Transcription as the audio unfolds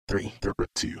Three,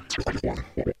 two, one.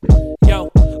 Yo,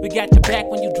 we got your back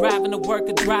when you driving to work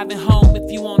or driving home.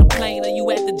 If you on a plane or you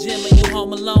at the gym or you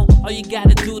home alone, all you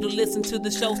gotta do to listen to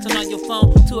the shows, turn on your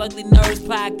phone. Two Ugly Nerds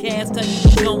podcast, tell you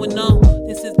what's going on.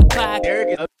 This is the podcast.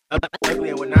 Eric is ugly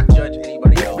and would not judge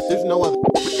anybody else. There's no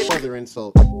other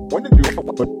insult. When did you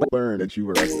learn that you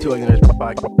were ugly? Two Ugly Nerds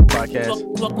podcast.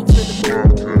 Welcome to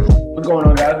the What's going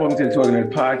on, guys? Welcome to the Two Ugly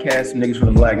Nerds podcast. Some niggas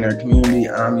from the Black Nerd community.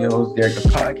 I'm your host, Derek the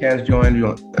Podcast.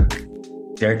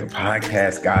 Derek the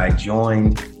Podcast guy,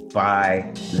 joined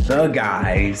by the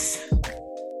guys.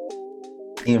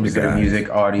 EMZ music,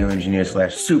 audio engineer /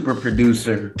 super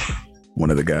producer.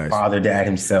 One of the guys. Father, dad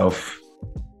himself.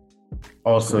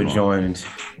 Also joined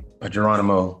by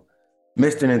Geronimo,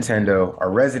 Mr. Nintendo, our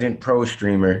resident pro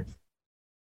streamer.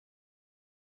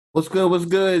 What's good? What's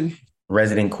good?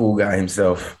 Resident cool guy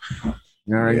himself.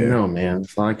 You already know, man.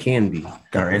 That's all I can be.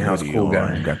 Our in-house cool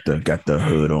guy. Got the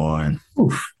hood on.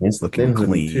 Oof, It's looking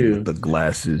clean too. with the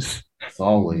glasses. As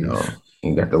always.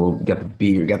 You got the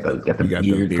beard. Got the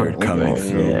beard coming.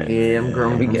 Yeah, I'm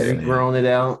growing. We get it. Growing it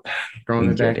out. Growing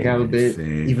it back out a bit.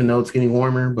 Even though it's getting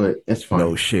warmer, but it's fine.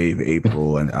 No shave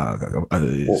April and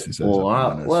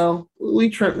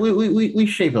we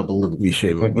shape up a little bit. We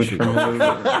shave up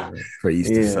for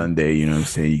Easter Sunday. You know what I'm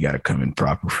saying? You got to come in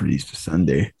proper for Easter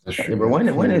Sunday. Yeah, but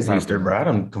when is Easter, bro? I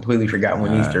don't completely forgot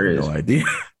when Easter is. No idea.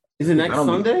 Is it next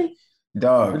Sunday?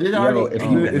 Dog, if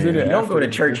you don't go to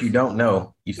church, you don't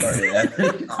know. You started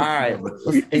that. All right.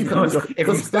 If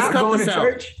you stop going to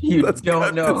church, you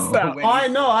don't know. I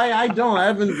know. I don't. I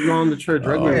haven't gone to church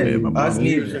regularly. Us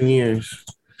neither. In years.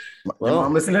 Well,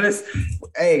 Mom, listen to this.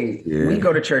 Hey, we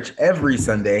go to church every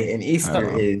Sunday, and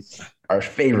Easter is our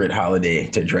favorite holiday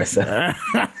to dress up.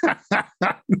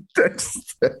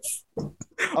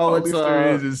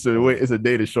 It's a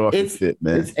day to show off the fit,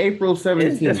 man. It's April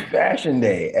 17th. It's fashion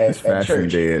day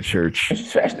at church.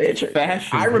 It's fashion day at church.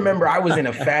 I remember I was in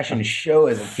a fashion show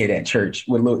as a kid at church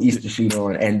with a little Easter suit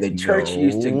on, and the church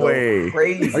used to go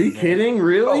crazy. Are you kidding?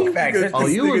 Really? Oh, facts.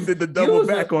 You did the double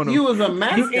back on him. You was a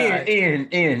mascot. In.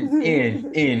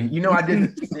 You know I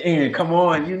did. Come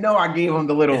on. You know I gave him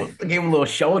a little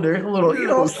shoulder,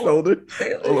 shoulder,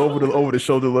 over the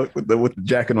shoulder look with the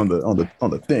jacket on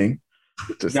the thing.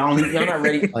 Y'all not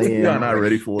ready. Y'all not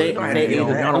ready for it. Y'all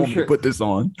don't want to put this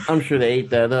on. I'm sure they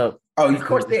ate that up. Oh, of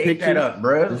course they ate that up,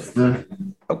 bro.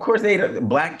 Of course they ate a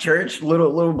black church,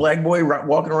 little black boy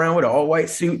walking around with an all white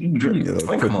suit.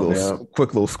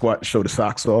 Quick little squat, show the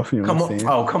socks off. You know what I'm saying?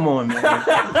 Oh, come on, man.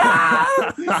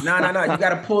 No. You got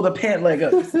to pull the pant leg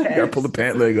up. You got to pull the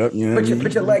pant leg up. You know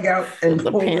put your leg out and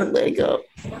pull the pant leg up.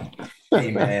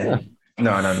 Hey, man.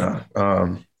 No.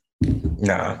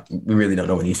 Nah, we really don't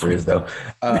know what Easter is, though.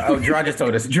 Gerard just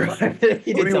told us. He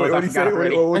didn't tell us. I forgot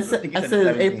already. I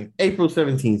said April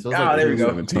 17th. So there we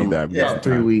go. 17th.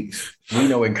 3 weeks. We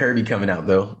know when Kirby coming out,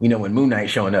 though. We know when Moon Knight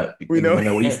showing up. We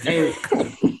know Easter.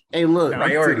 Hey, look.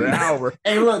 Priority.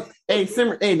 Hey, look. Hey,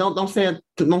 Simmer. Hey, don't say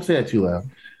that too loud.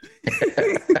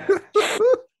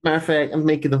 Matter of fact, I'm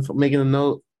making a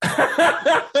note.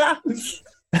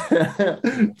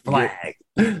 Flag.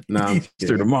 No,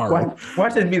 Easter tomorrow.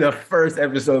 Watch this be the first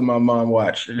episode my mom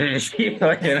watched. And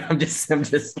I'm just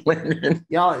splintering.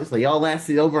 Y'all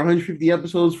lasted over 150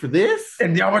 episodes for this,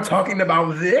 and y'all were talking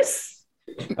about this.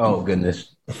 Oh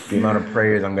goodness, the amount of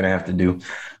prayers I'm gonna have to do.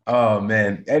 Oh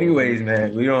man. Anyways,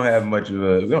 man, we don't have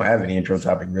any intro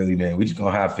topic really, man. We just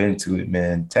gonna hop into it,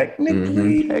 man.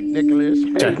 Technically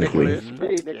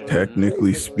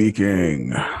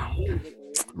speaking,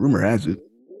 rumor has it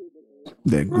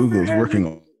that Google is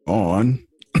working on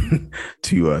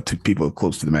to people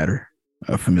close to the matter,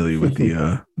 familiar with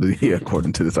the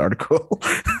according to this article.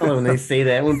 When they say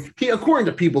that, according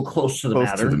to people close to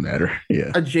the matter,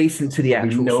 yeah, adjacent to the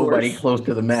actual nobody source. Close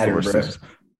to the matter, bro.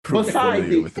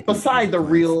 Beside the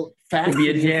real fact, be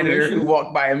a janitor who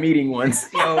walked by a meeting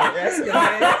once. Yo, that's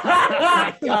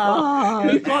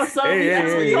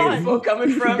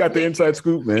coming from. You got the inside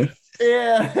scoop, man.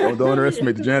 Yeah. Don't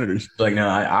underestimate the janitors. Like, no,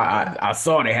 I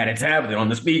saw they had a tablet on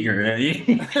the speaker.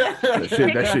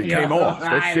 that shit came off.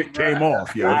 That shit came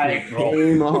off, yo.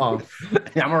 Came off. I'm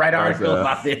gonna write an article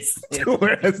about this.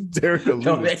 Whereas Derek don't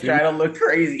try to look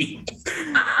crazy.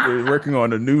 We're working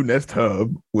on a new Nest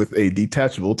Hub with a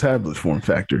detachable tablet form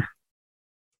factor.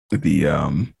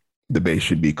 The base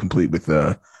should be complete with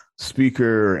a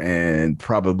speaker and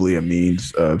probably a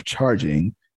means of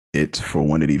charging it for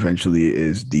when it eventually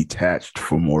is detached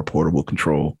for more portable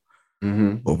control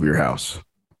over your house,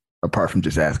 apart from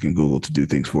just asking Google to do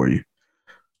things for you.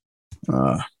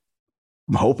 I'm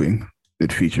hoping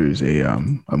it features a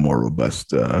more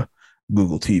robust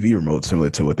Google TV remote, similar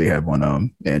to what they have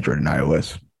on Android and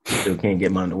iOS. Still can't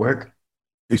get mine to work.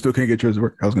 You still can't get yours to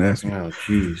work? I was gonna ask you. Oh,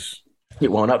 jeez.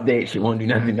 It won't update. She won't do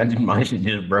nothing. Mine shit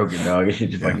just broken, dog. It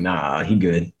shit just like, nah, he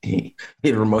good. He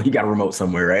remote. He got a remote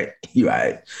somewhere, right? You all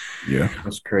right? Yeah,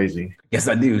 that's crazy. Yes,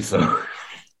 I do. So,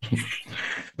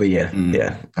 but yeah,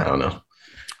 I don't know.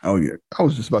 Oh yeah, I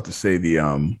was just about to say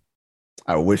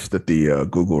I wish that the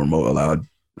Google remote allowed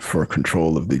for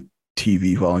control of the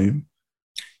TV volume.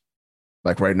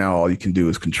 Like right now, all you can do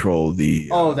is control the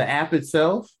the app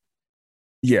itself.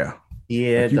 Yeah.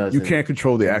 Yeah, like you can't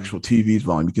control the actual TV's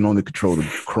volume. You can only control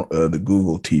the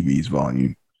Google TV's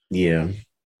volume. Yeah,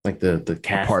 like the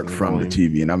apart from volume. The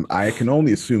TV, and I can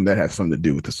only assume that has something to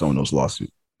do with the Sonos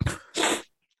lawsuit.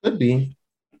 Could be.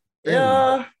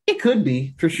 Yeah, it could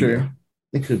be for sure. Yeah.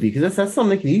 It could be because that's something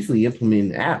they can easily implement in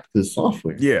the app because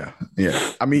software. Yeah.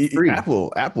 I mean,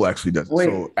 Apple actually does.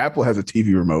 So Apple has a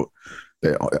TV remote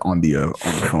that on the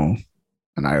phone,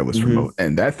 an iOS remote,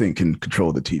 and that thing can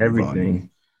control the TV volume.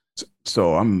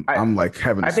 So I'm like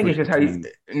having. I think it's just how you.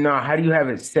 No, how do you have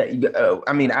it set?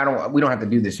 I mean, we don't have to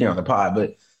do this here on the pod,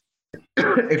 but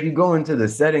if you go into the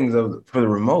settings for the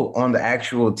remote on the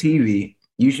actual TV,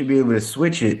 you should be able to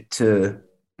switch it to.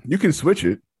 You can switch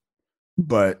it,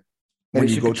 but when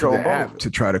you go to the app to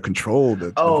try to control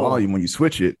the volume, when you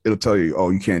switch it, it'll tell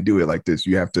you, you can't do it like this.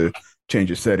 You have to change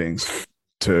your settings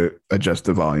to adjust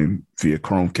the volume via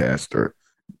Chromecast or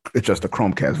adjust the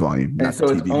Chromecast volume. And so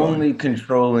it's only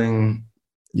controlling.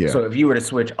 Yeah. So if you were to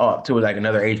switch up to like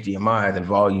another HDMI, the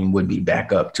volume would be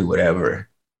back up to whatever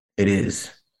it is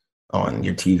on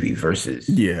your TV versus.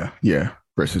 Yeah.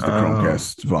 Versus the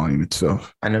Chromecast volume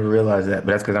itself. I never realized that,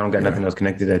 but that's because I don't got nothing else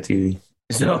connected to that TV.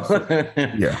 So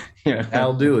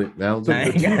That'll do it.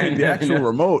 The actual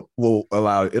remote will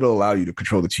allow you to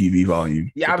control the TV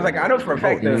volume. Yeah, I was like, I know for a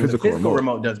fact the physical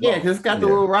remote does both. Yeah, because it's got the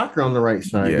little rocker on the right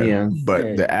side. Yeah.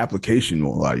 But the application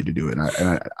won't allow you to do it,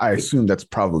 and I assume that's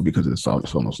probably because of the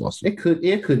Sonos lawsuit.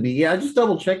 It could be. Yeah, I just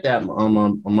double checked that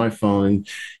on my phone.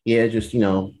 Yeah, just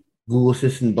Google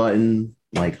Assistant button,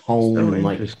 like home, and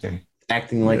like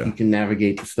acting like you can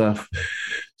navigate the stuff.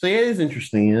 So yeah, it is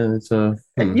interesting. Yeah, it's and,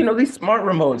 these smart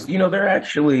remotes, they're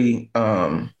actually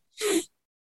I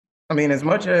mean, as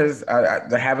much as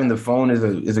having the phone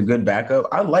is a good backup,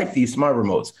 I like these smart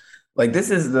remotes. Like I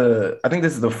think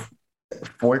this is the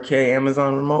 4K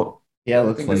Amazon remote. Yeah, it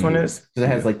looks like this one is. It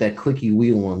has like that clicky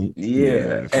wheel on it.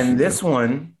 Yeah. And this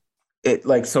one,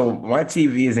 so my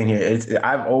TV is in here.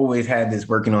 I've always had this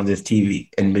working on this TV,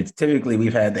 and typically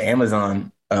we've had the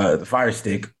Amazon the Fire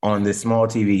Stick on this small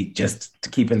TV just to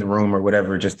keep in the room or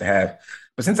whatever, just to have.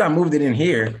 But since I moved it in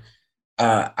here,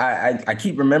 I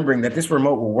keep remembering that this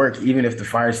remote will work even if the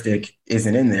Fire Stick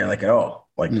isn't in there, like at all.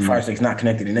 Like the Fire Stick's not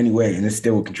connected in any way, and it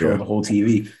still will control the whole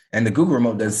TV. And the Google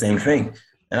remote does the same thing.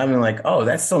 And I've been like,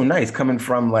 that's so nice coming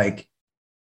from like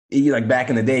back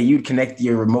in the day, you'd connect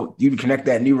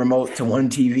that new remote to one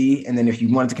TV, and then if you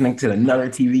wanted to connect to another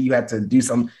TV, you had to do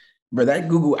some. But I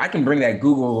can bring that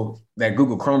Google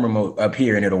Chrome remote up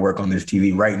here and it'll work on this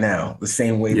TV right now, the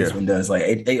same way this one does.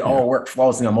 Like they all work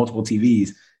flawlessly on multiple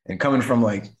TVs. And coming from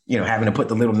having to put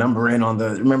the little number in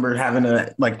remember having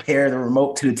to pair the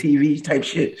remote to the TV type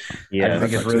shit. Yeah, I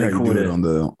think it's really cool. On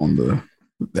the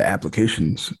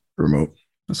applications remote.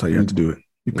 That's how you have to do it.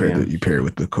 You pair it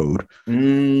with the code.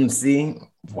 See,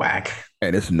 whack.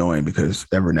 And it's annoying because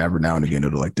every now and again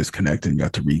it'll disconnect and you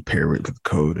have to repair it with the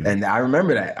code. And I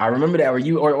remember that. Where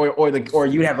you or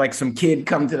you'd have some kid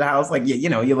come to the house, your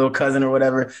little cousin or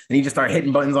whatever, and you just start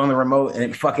hitting buttons on the remote and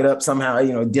it fuck it up somehow.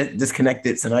 Disconnect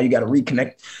it. So now you got to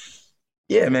reconnect.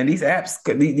 Yeah, man. These apps,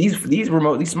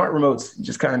 these smart remotes,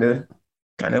 just kind of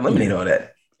eliminate all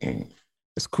that.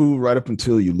 It's cool right up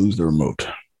until you lose the remote.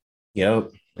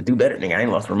 Yep. Do better, nigga. I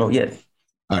ain't lost the remote yet.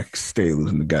 I stay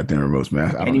losing the goddamn remotes,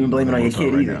 man. Can't even blame it on your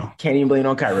kid either. Now. Can't even blame it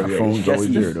on Kyra. My phone's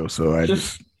always there though, so I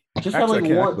just have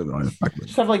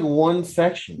one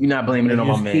section. You're not blaming it on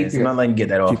my man. I'm not letting you get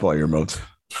that off. Keep all your remotes.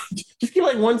 Just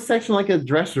get one section, like a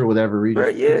dresser or whatever.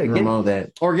 Remote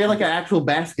that, or get an actual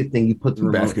basket thing. You put the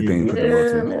remote basket thing.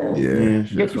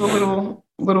 Get you a little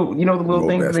the little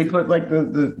things basket. They put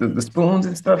the spoons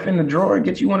and stuff in the drawer.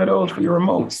 Get you one of those for your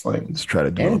remotes. Just try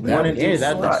to do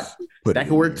that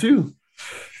could work too.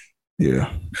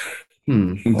 Yeah,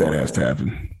 that has to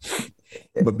happen.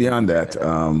 But beyond that,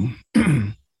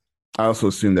 I also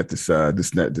assume that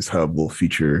this hub will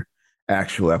feature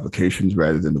actual applications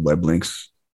rather than the web links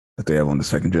that they have on the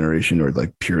second generation, or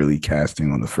purely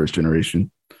casting on the first generation.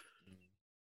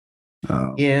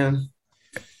 Yeah.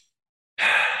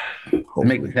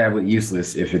 Make the tablet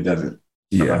useless if it doesn't.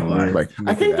 Yeah,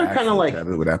 I think they're kind of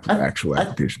with actual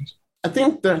applications.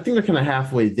 they're kind of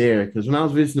halfway there because when I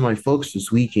was visiting my folks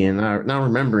this weekend, now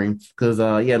remembering because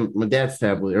my dad's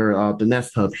tablet or the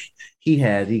Nest Hub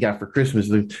he got for Christmas.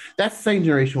 That's the second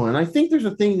generation one. And I think there's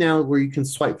a thing now where you can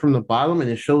swipe from the bottom and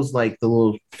it shows like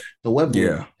the web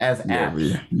as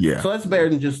apps. Yeah. So that's better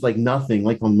than just like nothing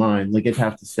like on mine. Like it'd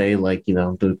have to say like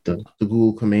the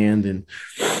Google command, and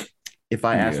if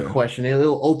I ask a question,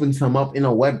 it'll open some up in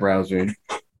a web browser,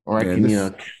 or I can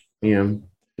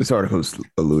This article's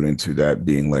alluding to that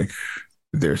being like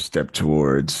their step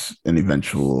towards an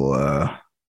eventual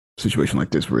situation like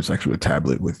this where it's actually a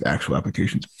tablet with actual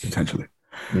applications potentially.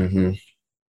 Mm-hmm.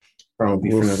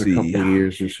 Probably for another couple of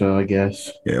years or so, I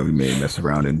guess. Yeah, we may mess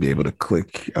around and be able to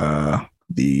click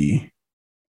the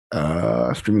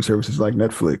streaming services like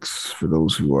Netflix for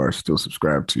those who are still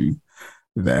subscribed to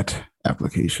that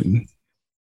application.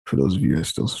 For those of you that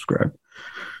still subscribe.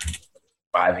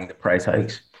 Surviving the price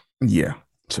hikes. Yeah.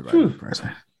 Surviving the price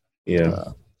hikes. Yeah.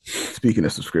 Speaking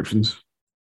of subscriptions,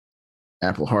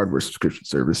 Apple hardware subscription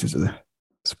service is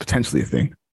potentially a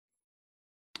thing.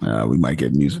 We might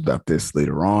get news about this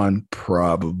later on.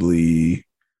 Probably,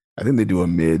 I think they do a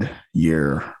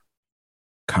mid-year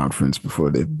conference before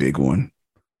the big one.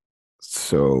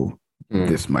 So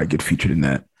this might get featured in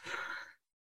that.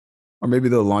 Or maybe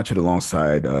they'll launch it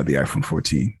alongside the iPhone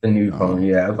 14. The new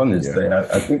phone, I was on this thing.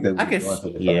 I think that I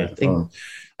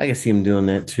can see them doing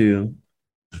that too.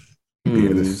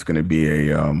 Yeah, this is going to be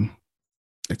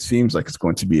it seems like it's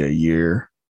going to be a year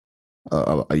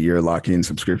lock-in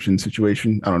subscription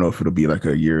situation. I don't know if it'll be like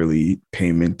a yearly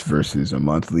payment versus a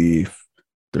monthly. If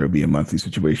there'll be a monthly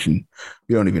situation.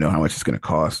 We don't even know how much it's going to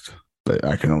cost, but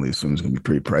I can only assume it's going to be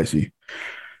pretty pricey.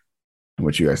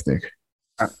 What you guys think?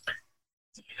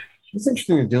 It's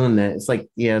interesting they're doing that. It's like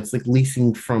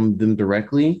leasing from them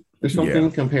directly or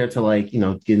something compared to like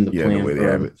getting the plan. The way they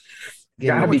have it.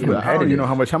 I don't even know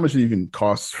how much it even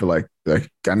costs for like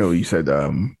I know you said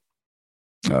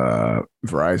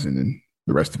Verizon and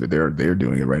the rest of it. They're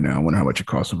doing it right now. I wonder how much it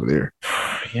costs over there.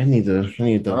 Yeah, I need to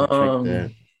double check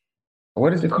that.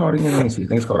 What is it called again? I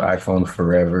think it's called iPhone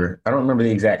Forever. I don't remember the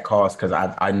exact cost because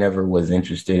I never was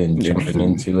interested in jumping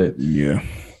into it. Yeah.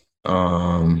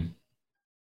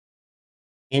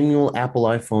 Annual Apple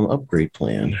iPhone upgrade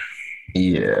plan.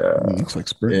 Yeah. Looks like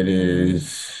Sprint. It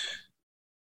is.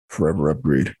 Forever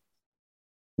upgrade.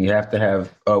 You have to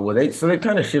have they've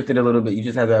kind of shifted a little bit. You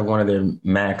just have to have one of their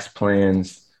max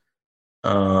plans.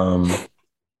 Yeah,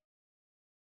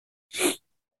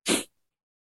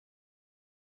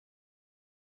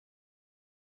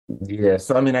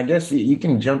 so I mean, I guess you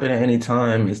can jump in at any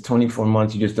time. It's 24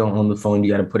 months. You just don't own the phone.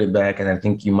 You got to put it back, and I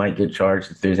think you might get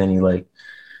charged if there's any like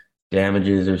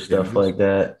damages or stuff like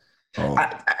that.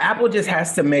 Apple just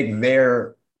has to make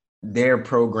their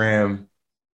program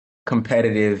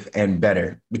competitive and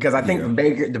better, because I think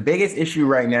the biggest issue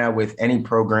right now with any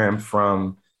program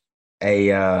from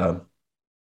with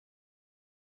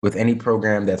any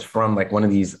program that's from like one of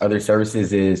these other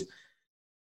services is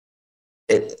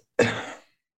if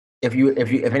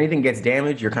anything gets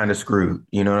damaged, you're kind of screwed.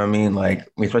 You know what I mean? Like,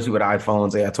 especially with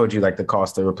iPhones. I told you like the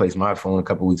cost to replace my phone a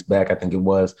couple weeks back, I think it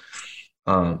was.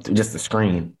 Just the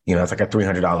screen, it's like a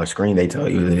 $300 screen they tell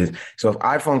you it is. So if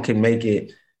iPhone can make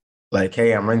it like,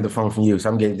 hey, I'm renting the phone from you, so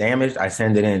I'm getting damaged, I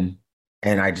send it in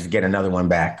and I just get another one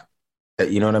back.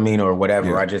 You know what I mean? Or whatever.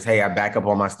 Yeah. I back up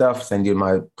all my stuff, send you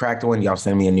my cracked one, y'all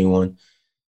send me a new one.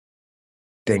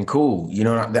 Then cool.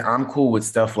 I'm cool with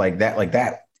stuff like that. Like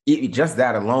that, just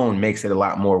that alone makes it a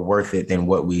lot more worth it than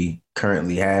what we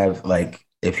currently have. Like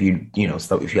if you have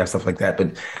stuff like that.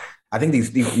 But I think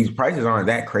these prices aren't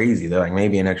that crazy. They're like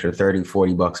maybe an extra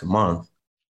 $30-$40 a month.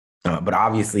 But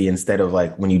obviously, instead of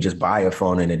like when you just buy a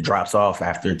phone and it drops off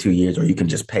after 2 years, or you can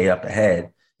just pay up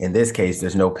ahead. In this case,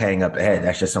 there's no paying up ahead.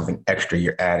 That's just something extra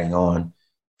you're adding on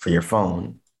for your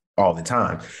phone all the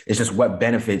time. It's just what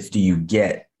benefits do you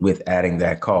get with adding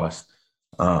that cost?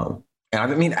 And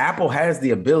I mean, Apple has the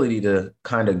ability to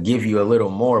kind of give you a little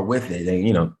more with it.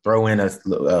 And, throw in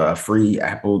a free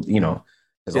Apple,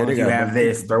 as long as you have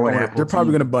this, throw in Apple. They're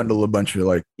probably going to bundle a bunch of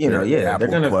like, Apple they're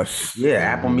going to Plus,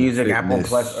 Apple Music, Apple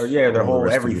Plus, or their whole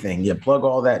everything. Plug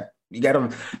all that. You got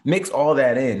to mix all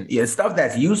that in. Yeah, stuff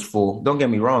that's useful. Don't get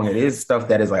me wrong. It is stuff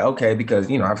that is like, okay, because,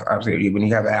 obviously when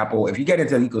you have Apple, if you get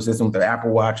into the ecosystem with the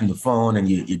Apple Watch and the phone and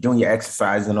you're doing your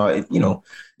exercise and all,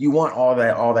 you want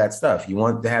all that stuff. You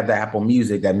want to have the Apple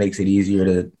Music that makes it easier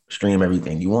to stream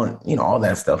everything. You want, all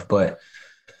that stuff. But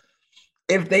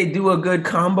if they do a good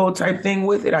combo type thing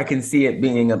with it, I can see it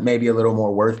being maybe a little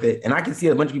more worth it. And I can see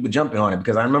a bunch of people jumping on it,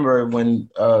 because I remember when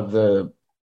the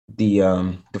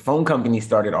the phone company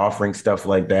started offering stuff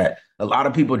like that, a lot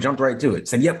of people jumped right to it.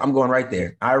 Said, "Yep, I'm going right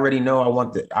there. I already know I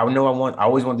want the. I know I want. I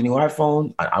always want the new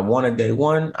iPhone. I want it day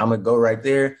one. I'm gonna go right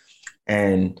there."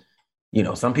 And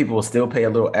some people will still pay a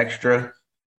little extra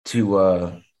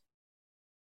to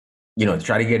to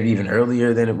try to get it even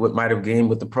earlier than it might have gained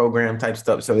with the program type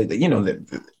stuff. So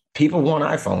that people want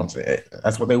iPhones.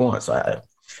 That's what they want. So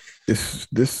this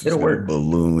is gonna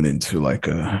balloon into like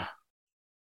a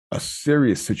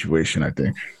serious situation, I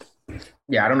think.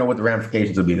 Yeah, I don't know what the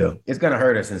ramifications will be though. It's gonna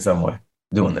hurt us in some way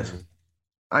doing this.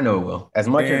 I know it will. As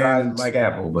much as I like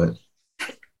Apple, but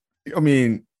I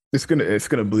mean, it's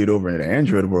gonna bleed over into the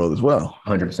Android world as well.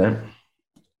 100%.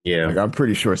 Yeah, like, I'm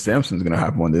pretty sure Samsung's gonna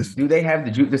hop on this. Do they have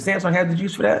the juice? Does Samsung have the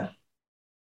juice for that?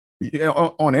 Yeah,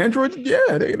 on Android,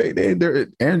 yeah, they're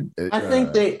and I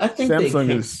think Samsung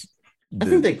is. I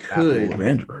think they could of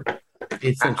Android.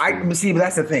 I see, but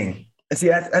that's the thing. See,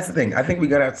 that's the thing. I think we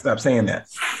gotta stop saying that.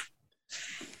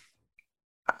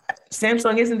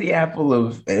 Samsung isn't the Apple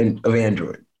of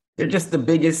Android. They're just the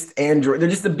biggest Android. They're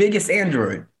just the biggest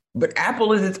Android. But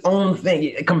Apple is its own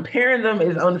thing. Comparing them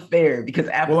is unfair because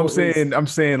Apple. Well, I'm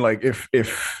saying like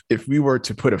if we were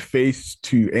to put a face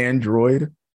to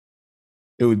Android,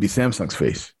 it would be Samsung's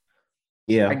face.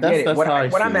 Yeah, I get it. What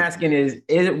I'm asking is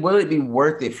will it be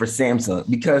worth it for Samsung?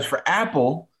 Because for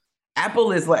Apple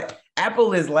is like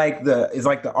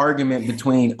the argument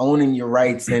between owning your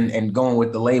rights and going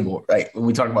with the label, right? When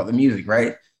we talk about the music,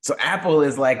 right? So Apple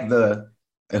is like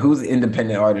who's the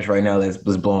independent artist right now that's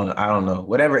blowing up? I don't know.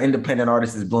 Whatever independent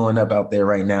artist is blowing up out there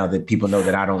right now that people know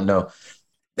that I don't know.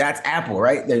 That's Apple,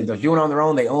 right? They're doing it on their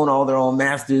own. They own all their own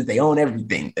masters. They own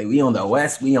everything. We own the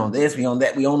OS. We own this. We own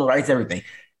that. We own the rights, everything.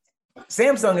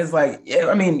 Samsung is like,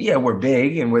 we're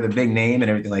big and we're the big name and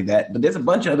everything like that. But there's a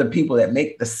bunch of other people that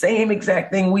make the same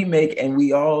exact thing we make, and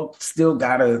we all still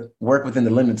gotta work within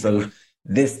the limits of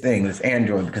this thing, this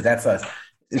Android, because that's us.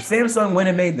 If Samsung went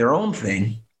and made their own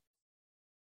thing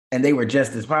and they were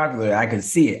just as popular, I could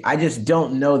see it. I just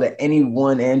don't know that any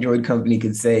one Android company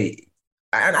could say,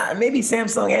 maybe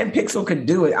Samsung and Pixel could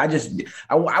do it. I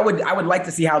would like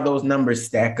to see how those numbers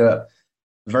stack up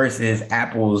versus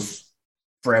Apple's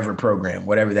forever program,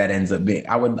 whatever that ends up being.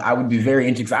 I would be very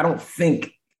interested. I don't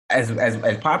think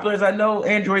as popular as I know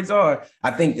Androids are,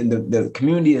 I think the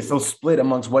community is so split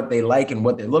amongst what they like and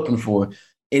what they're looking for.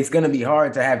 It's going to be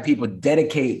hard to have people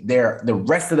dedicate the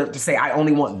rest of to say, I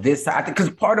only want this. I think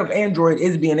because part of Android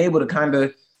is being able to kind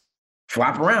of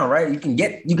flop around, right? You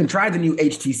can try the new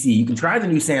HTC, you can try the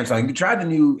new Samsung, you can try the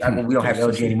new, we don't have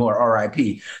LG anymore,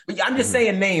 RIP. But I'm just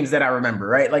saying names that I remember,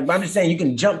 right? Like, I'm just saying you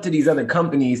can jump to these other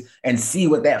companies and see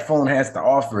what that phone has to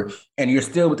offer. And you're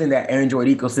still within that Android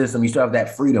ecosystem. You still have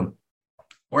that freedom.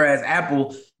 Whereas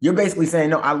Apple, you're basically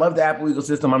saying, no, I love the Apple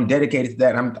ecosystem. I'm dedicated to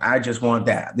that. I just want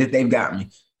that. They've got me.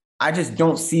 I just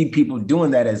don't see people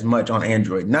doing that as much on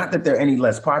Android. Not that they're any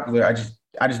less popular.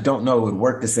 I just don't know it would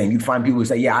work the same. You'd find people who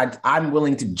say, yeah, I'm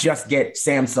willing to just get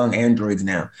Samsung Androids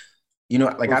now. I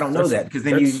don't know that because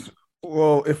then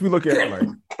if we look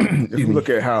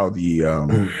at how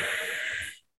the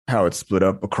how it's split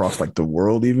up across like the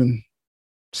world, even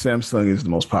Samsung is the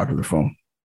most popular phone.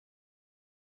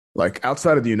 Like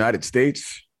outside of the United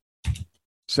States,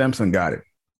 Samsung got it,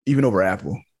 even over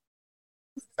Apple.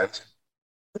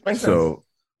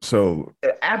 So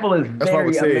Apple is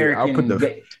very American.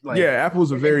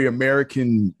 Apple's a very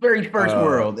American, very first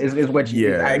world is what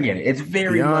you. I get it. It's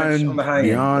very much on the high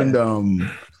end.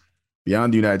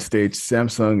 Beyond the United States,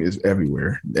 Samsung is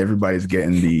everywhere. Everybody's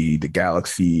getting the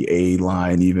Galaxy A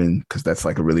line, even because that's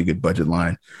like a really good budget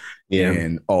line. Yeah,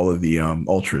 and all of the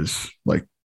Ultras, like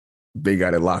they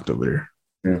got it locked over there.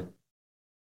 Yeah.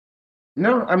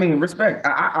 No, I mean, respect.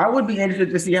 I would be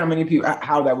interested to see how many people,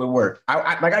 how that would work.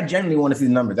 I genuinely want to see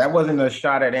the numbers. That wasn't a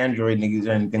shot at Android niggas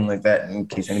or anything like that in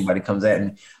case anybody comes at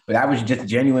me. But that was just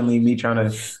genuinely me trying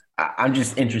to, I'm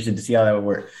just interested to see how that would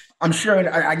work. I'm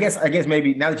sure, I guess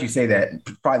maybe now that you say that,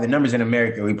 probably the numbers in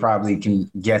America, we probably can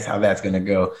guess how that's going to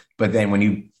go. But then when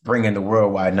you bring in the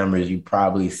worldwide numbers, you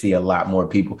probably see a lot more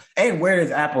people. And where does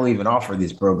Apple even offer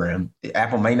this program?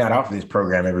 Apple may not offer this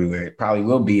program everywhere. It probably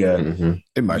will be a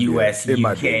US, UK,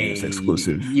 might be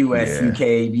exclusive. US,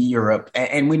 UK, Europe.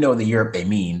 And we know the Europe they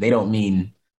mean. They don't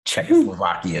mean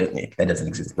Czechoslovakia. That doesn't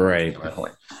exist. Right. My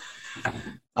point.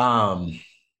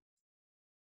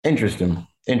 Interesting.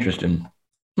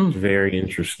 Very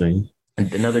interesting.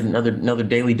 Another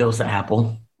daily dose of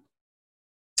Apple.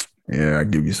 Yeah, I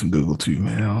give you some Google too,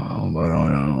 man. I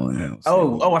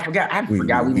forgot. We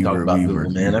even talked about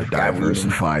Google, man. I forgot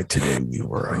diversified today. I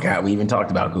forgot we even talked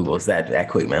about Google. It's that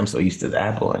quick, man. I'm so used to the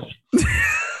Apple.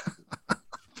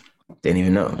 Didn't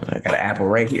even know. I got an apple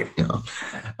right here. No.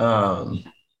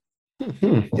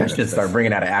 I should start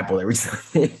bringing out an apple every time.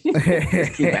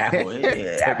 Keep apple.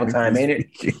 Apple time, ain't it?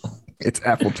 It's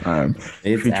Apple time.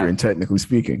 It's featuring Technically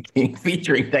Speaking.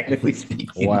 Featuring Technically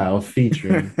Speaking. Wow,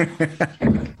 featuring.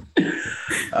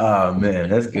 Oh man,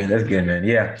 that's good. That's good, man.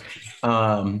 Yeah.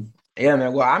 Yeah,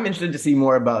 man. Well, I'm interested to see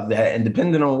more about that. And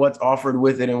depending on what's offered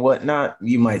with it and whatnot,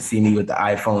 you might see me with the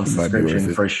iPhone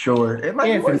subscription for sure. It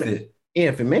might be worth it. Yeah,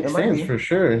 if it makes sense, for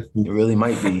sure. It really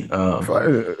might be. I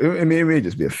mean, it may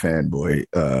just be a fanboy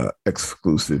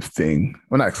exclusive thing.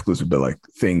 Well, not exclusive, but like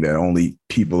thing that only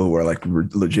people who are like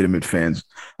legitimate fans.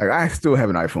 Like I still have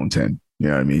an iPhone 10. You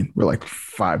know what I mean? We're like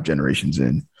 5 generations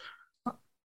in.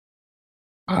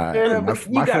 My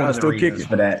phone is still kicking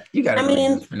for that. You got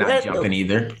reasons for not jumping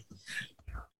either.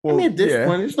 Well, I mean, at this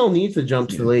point, there's no need to jump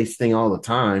to the latest thing all the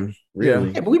time.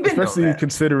 Really. Yeah, but we've been especially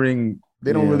considering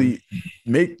they don't really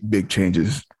make big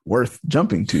changes worth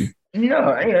jumping to. No,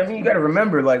 I mean you got to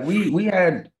remember, like we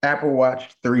had Apple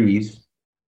Watch 3s.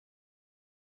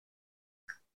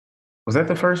 Was that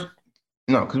the first?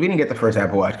 No, because we didn't get the first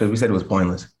Apple Watch because we said it was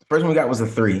pointless. The first one we got was the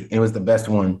 3, and it was the best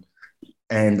one.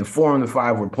 And the 4 and the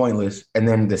 5 were pointless, and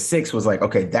then the 6 was like,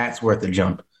 okay, that's worth a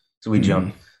jump. So we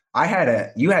jumped.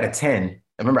 You had a 10.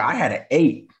 I remember I had an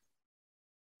 8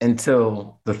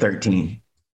 until the 13.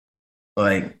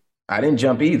 Like. I didn't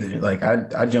jump either. Like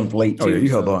I jumped late too. Oh yeah, you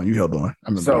held on. You held on.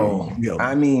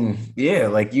 I mean, yeah,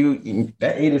 like you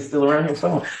that 8 is still around here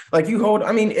somewhere. Like you hold.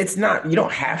 I mean, it's not. You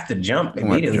don't have to jump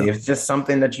immediately. It's just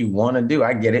something that you want to do.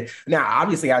 I get it. Now,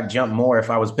 obviously, I'd jump more if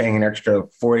I was paying an extra $40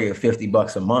 or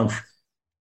 $50 a month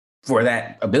for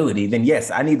that ability. Then yes,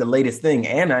 I need the latest thing,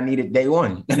 and I need it day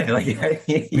one. I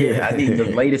need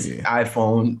the latest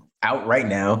iPhone out right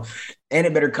now. And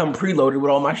it better come preloaded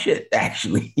with all my shit.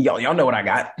 Actually, y'all know what I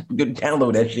got. Good,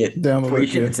 download that shit before you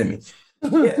ship it to me.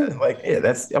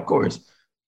 That's of course.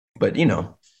 But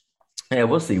we'll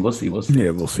see. Yeah,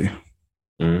 we'll see.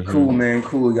 Mm-hmm. Cool, man.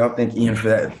 Cool. Y'all thank Ian for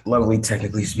that lovely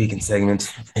Technically Speaking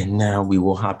segment. And now we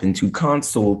will hop into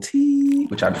console tea,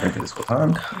 which I've drinking this whole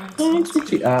time.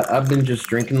 I've been just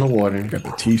drinking the water. Got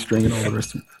the tea string and all the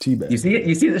rest of the tea bag. You see it?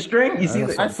 You see the string?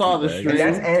 I saw the string.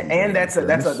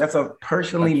 That's a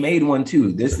personally made one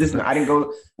too. This I didn't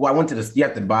go. Well, I went to this. You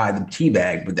have to buy the tea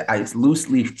bag, but it's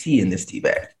loose leaf tea in this tea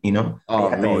bag. Oh,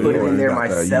 I have to put it in there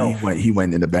myself. He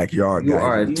went in the backyard. You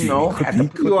are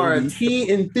a tea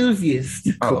enthusiast.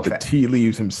 Cook the tea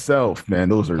leaves himself, man.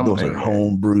 Those are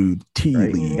home brewed tea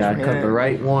leaves. You gotta cut the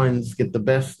right ones. Get the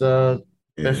best root,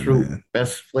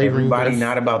 best flavoring. Everybody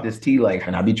not about this tea life,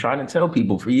 and I be trying to tell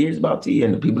people for years about tea,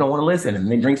 and the people don't want to listen, and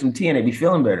they drink some tea and they be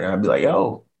feeling better. And I'd be like,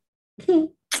 yo.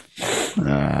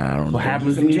 What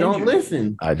happens when you don't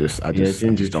listen? I just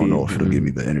don't know if it'll give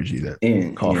me the energy that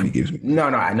coffee gives me. No,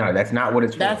 that's not what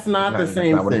it's for. That's not the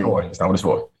same thing. That's not what it's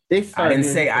for. I didn't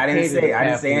say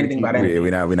anything about energy.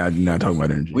 Yeah, we're not talking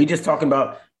about energy. We're just talking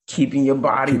about keeping your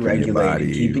body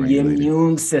regulated, keeping your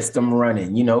immune system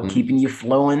running, keeping you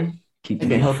flowing, keeping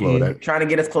you flow. Trying to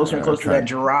get us closer and closer to that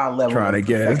dry level. Trying to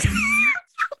get.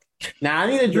 Now I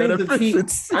need to drink the tea.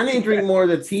 I need to drink more of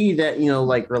the tea that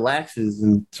like relaxes,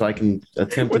 and so I can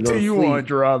attempt to go to sleep. What tea you want,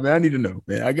 Gerard? Man, I need to know,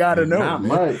 man. I gotta know. Not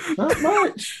much.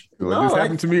 This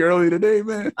happened to me earlier today,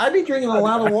 man. I be drinking a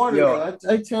lot of water.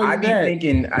 I tell you I be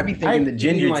thinking the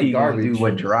ginger tea will do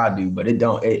what Gerard do, but it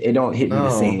don't hit me the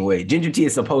same way. Ginger tea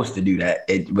is supposed to do that,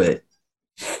 it's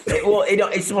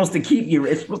supposed to keep you.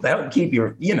 It's supposed to help keep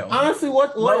your, Honestly,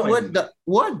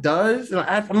 what does?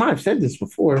 I might have said this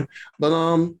before,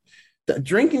 but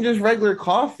drinking just regular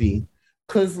coffee,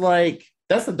 because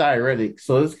that's a diuretic,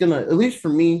 so it's gonna, at least for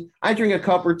me, I drink a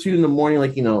cup or two in the morning,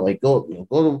 go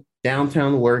to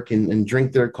downtown to work and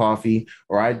drink their coffee,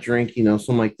 or I drink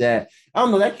something like that. I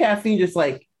don't know, that caffeine just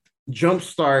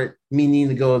jumpstart me needing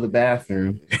to go to the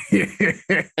bathroom.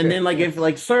 And then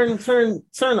if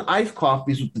certain iced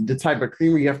coffees with the type of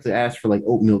creamer, you have to ask for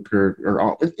oat milk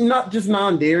or not, just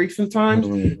non-dairy sometimes.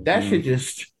 That should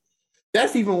just,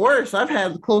 that's even worse. I've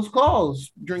had close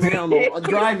calls drinking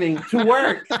driving to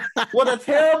work. What a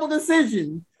terrible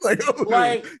decision. More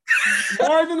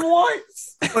than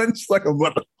once. Punch like a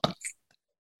mother.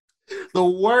 The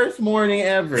worst morning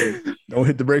ever. Don't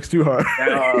hit the brakes too hard.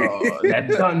 Oh,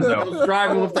 that's done though.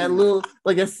 Driving with that little,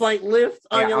 a slight lift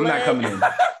on your leg. I'm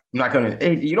not coming in.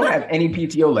 Hey, you don't have any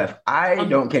PTO left. I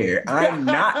don't care. I'm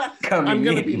not coming in. I'm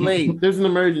going to be late. There's an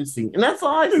emergency. And that's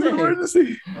all I said.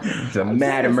 It's a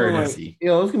mad emergency. It's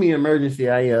going to be an emergency.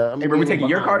 Hey, bro, we taking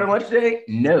your car to lunch today?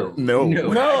 No. No,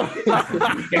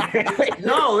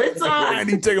 it's I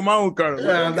need to take my own car to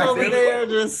lunch. Over there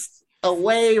just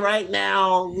away right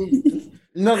now.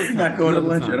 Another not going to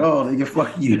lunch at all. Nigga,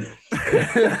 fuck you.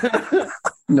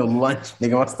 No lunch,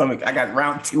 nigga. My stomach. I got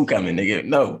round 2 coming, nigga.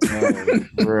 No,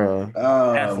 bro.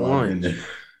 That's lunch.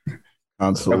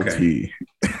 Console T.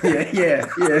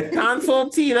 Yeah. Console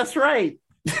T. That's right.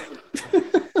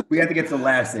 We have to get to the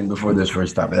last thing before this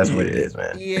first topic. That's what it is,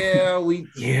 man. Yeah,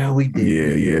 we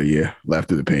did. Yeah.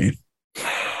 Laughter the pain.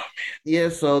 Yeah,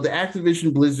 so the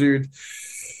Activision Blizzard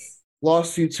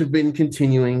lawsuits have been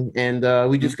continuing, and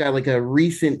we just got like a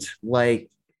recent wave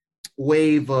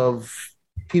of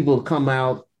people come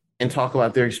out and talk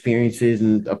about their experiences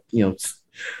and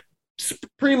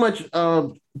pretty much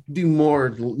do more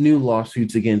new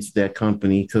lawsuits against that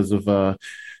company because of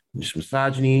just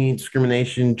misogyny,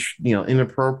 discrimination,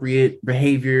 inappropriate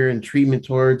behavior and treatment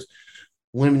towards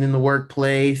women in the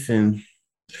workplace. And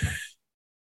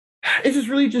it's just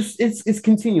really it's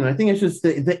continuing. I think it's just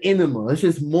the enema. It's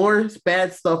just more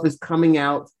bad stuff is coming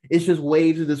out. It's just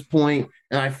waves at this point.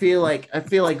 And I feel like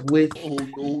with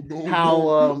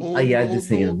how I just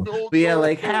say enema. But yeah,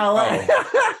 like how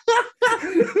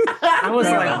I was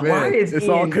like, why is it's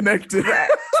Ian, all connected?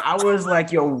 I was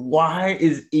like, yo, why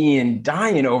is Ian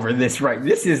dying over this? Right,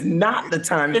 this is not the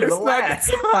time to laugh.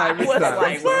 I was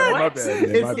like, what?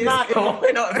 It's not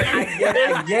going on.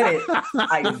 I get it.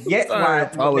 I get why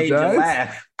it made you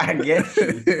laugh. I get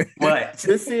you. But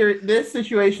this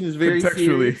situation is very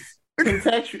serious.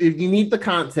 Contextually, if you need the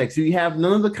context, if you have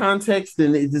none of the context,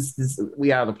 then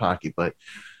we out of pocket. But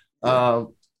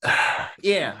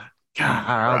yeah.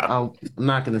 God, I'm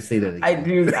not going to say that again. I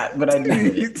do, but I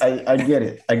do. I get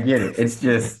it. It's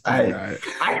just I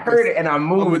heard it and I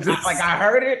moved. I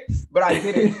heard it, but I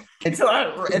didn't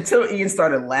until Ian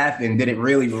started laughing. Did it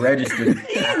really register? He's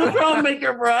the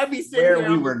filmmaker, bro. I be sitting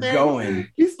where we were going.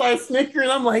 He starts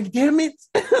snickering. I'm like, damn it!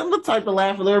 I'm the type of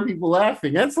laugh with other people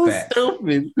laughing. That's so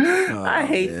stupid. I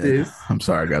hate this. I'm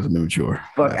sorry, guys. I'm immature.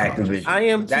 Fuck Activision. I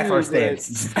am too. That's our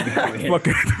stance. Fuck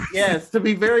Activision. Yes, to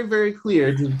be very, very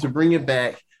clear, to bring it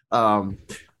back.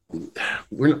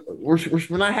 We're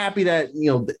not happy that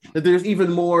that there's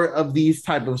even more of these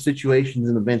type of situations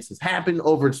and events that's happened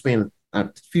over the span of a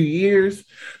few years.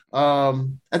 I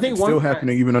think it's still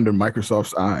happening even under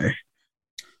Microsoft's eye.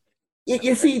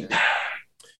 You see,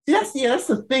 that's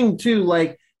the thing too.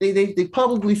 Like they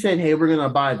publicly said, "Hey, we're gonna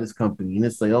buy this company," and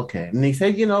it's like, okay. And they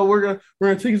said, we're gonna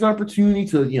take this opportunity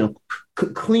to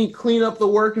clean up the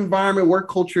work environment, work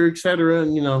culture, etc.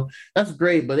 And that's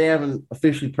great, but they haven't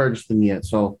officially purchased them yet.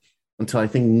 So until I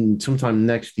think sometime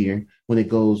next year when it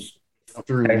goes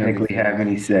through, technically have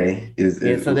any say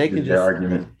is so they can just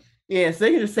argument. Yeah, so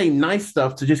they can just say nice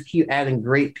stuff to just keep adding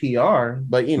great PR,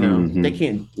 but they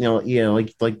can't,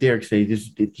 like Derek said,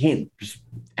 they can't just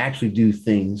actually do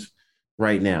things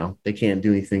right now. They can't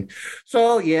do anything.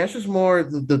 So yeah, it's just more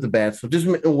the bad stuff, just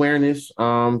awareness,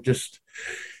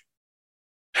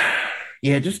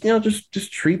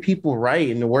 just treat people right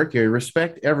in the work area,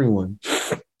 respect everyone,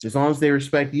 as long as they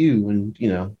respect you,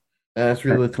 and that's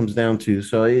really what it comes down to.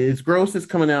 So it's gross that's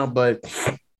coming out, but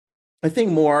I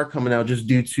think more are coming out just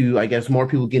due to, I guess, more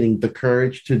people getting the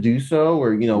courage to do so,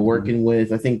 or working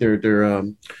with. I think they're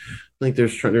trying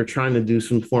to do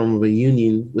some form of a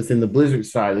union within the Blizzard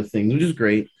side of things, which is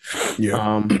great.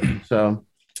 Yeah.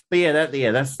 But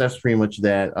that's pretty much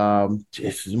that.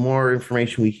 Just more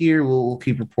information we hear, we'll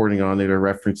keep reporting on it or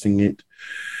referencing it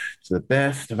to the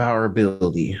best of our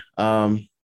ability. But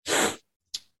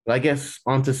I guess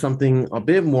onto something a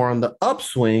bit more on the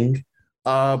upswing.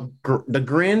 The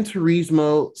Gran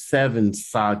Turismo 7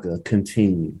 saga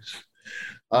continues.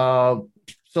 So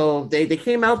they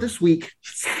came out this week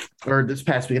or this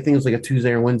past week. I think it was like a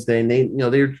Tuesday or Wednesday, and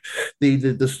they're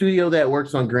the studio that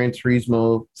works on Gran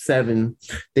Turismo 7.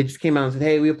 They just came out and said,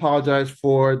 "Hey, we apologize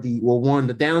for the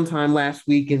downtime last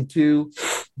week, and 2,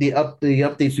 the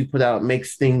updates we put out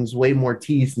makes things way more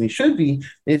tedious than they should be."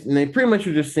 And they pretty much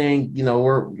are just saying,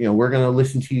 we're gonna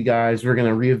listen to you guys. We're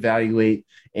gonna reevaluate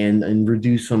and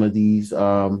reduce some of these,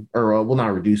 not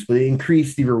reduce, but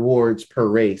increase the rewards per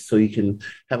race so you can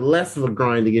have less of a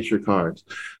grind to get your cards.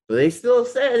 But they still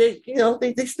said they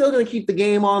still gonna keep the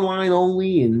game online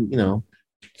only, and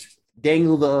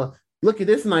dangle the look at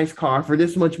this nice car for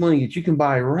this much money that you can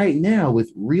buy right now with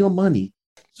real money.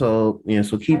 So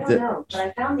so keep the. Know, but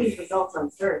I found these results on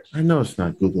search. I know it's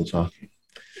not Google talking.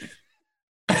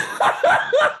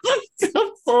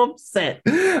 I'm so upset.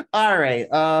 All right.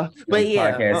 But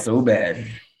yeah. Podcast so bad.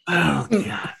 Oh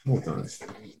god. Hold on.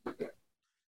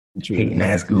 Hating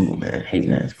ass Google, man.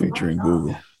 Hating ass featuring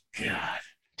Google. God.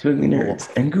 Twiggly nerds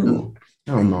and Google.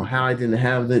 I don't know how I didn't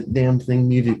have the damn thing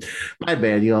muted. My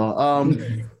bad, y'all.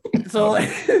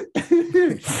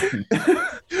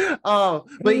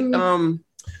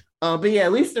 But yeah,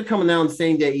 at least they're coming out and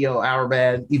saying that, our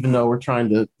bad, even though we're trying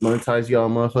to monetize y'all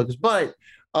motherfuckers. But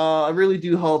I really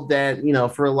do hope that,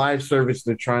 for a live service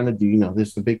they're trying to do, this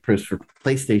is a big push for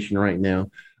PlayStation right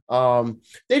now.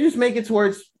 They just make it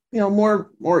towards,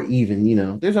 more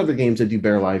even, there's other games that do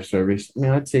better live service.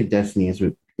 I'd say Destiny is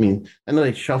with, I know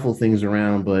they shuffle things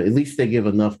around, but at least they give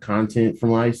enough content from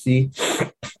what I see.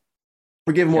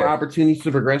 Or give more opportunities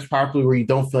to progress properly where you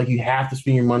don't feel like you have to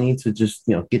spend your money to just,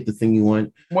 get the thing you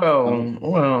want. Well.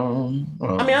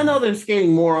 I know they're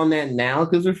skating more on that now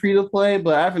because they're free to play,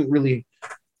 but I haven't really.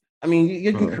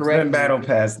 You can correct. That battle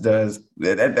pass does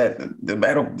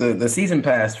the season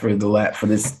pass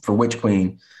for Witch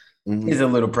Queen is a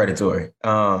little predatory.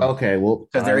 Okay, well,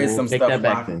 because there is some stuff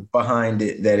behind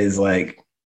it that is like,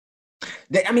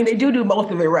 they do most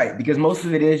of it right because most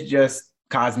of it is just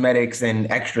cosmetics and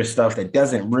extra stuff that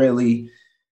doesn't really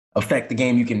affect the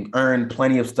game. You can earn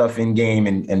plenty of stuff in game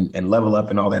and level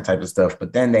up and all that type of stuff.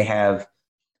 But then they have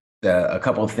a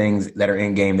couple of things that are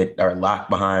in game that are locked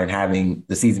behind having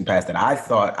the season pass that I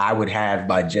thought I would have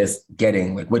by just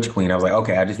getting like Witch Queen. I was like,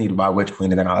 okay, I just need to buy Witch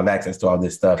Queen and then I'll have access to all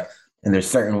this stuff. And there's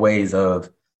certain ways of,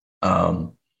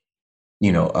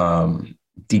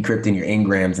 decrypting your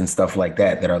engrams and stuff like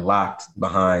that are locked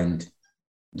behind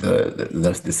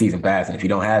the season pass, and if you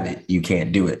don't have it, you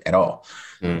can't do it at all.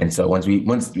 And so once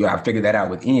I figured that out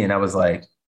with Ian, I was like,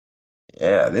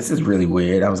 yeah, this is really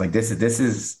weird. I was like, this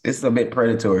is a bit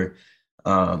predatory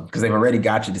because they've already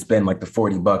got you to spend like the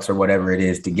 $40 or whatever it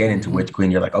is to get into Witch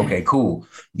Queen. You're like, okay, cool,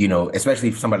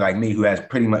 especially for somebody like me who had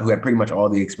pretty much all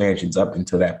the expansions up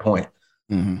until that point.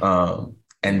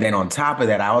 And then on top of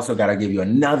that, I also got to give you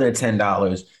another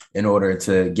 $10 in order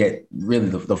to get really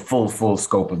the full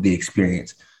scope of the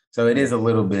experience. So it is a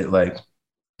little bit like,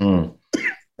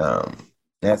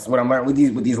 that's what I'm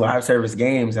learning with these live service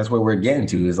games. That's what we're getting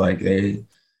to is like they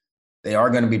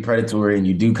are going to be predatory, and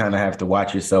you do kind of have to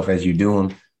watch yourself as you do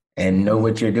them and know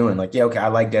what you're doing. Like, yeah, okay, I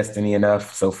like Destiny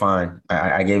enough, so fine.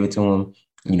 I gave it to him.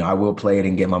 I will play it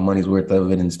and get my money's worth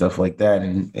of it and stuff like that,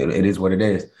 and it is what it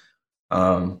is.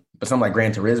 But something like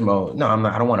Gran Turismo, no,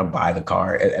 I don't want to buy the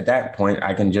car. At that point,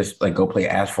 I can just like go play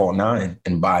Asphalt 9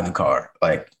 and buy the car.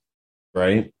 Like,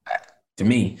 right? To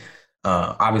me,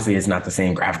 obviously it's not the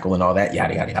same graphical and all that,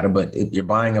 yada, yada, yada. But if you're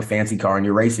buying a fancy car and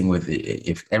you're racing with it,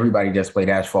 if everybody just played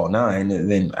Asphalt 9,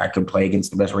 then I could play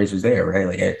against the best racers there, right?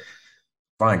 Like,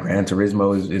 fine, Gran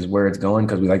Turismo is where it's going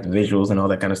because we like the visuals and all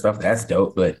that kind of stuff. That's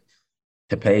dope. But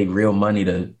to pay real money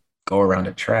to go around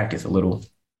a track is a little...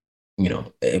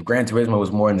 if Gran Turismo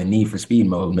was more in the Need for Speed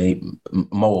mold,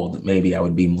 maybe I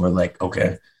would be more like,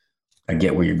 okay, I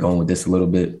get where you're going with this a little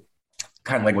bit.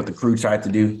 Kind of like what the Crew tried to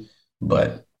do.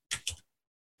 But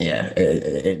yeah,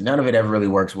 none of it ever really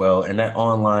works well. And that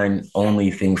online only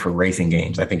thing for racing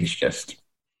games, I think it's just...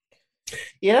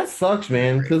 Yeah, that sucks,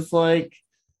 man. Because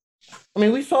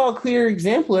we saw a clear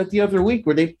example at the other week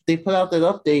where they put out that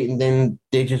update and then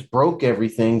they just broke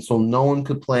everything so no one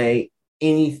could play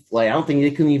I don't think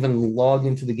they couldn't even log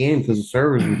into the game because the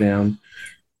servers were down.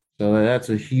 So that's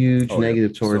a huge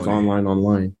negative towards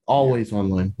online. Always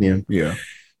online. Yeah.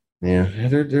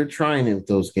 They're trying it with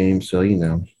those games, so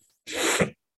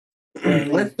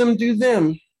let them do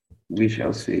them. We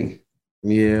shall see.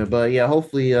 Yeah, but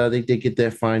hopefully they get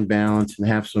that fine balance and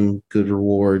have some good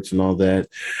rewards and all that.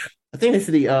 I think they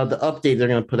said the update they're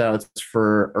going to put out is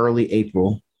for early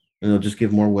April, and they'll just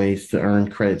give more ways to earn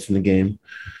credits in the game.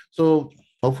 So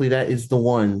hopefully that is the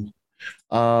one.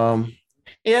 And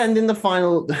then the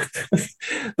final,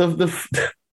 the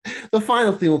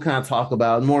final thing we'll kind of talk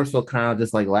about, more so kind of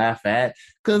just like laugh at,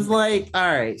 because all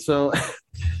right, so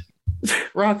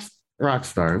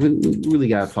Rockstar, we really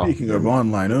got to talk. Speaking of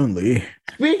online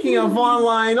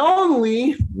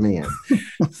only, man,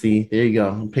 see, there you go.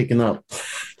 I'm picking up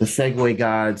the Segway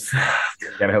gods.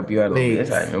 Gotta help you out a little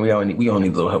bit. I mean, we all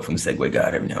need a little help from the Segway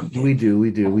god every now and then. We do.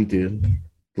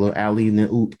 Little alley and then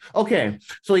oop. Okay,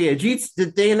 so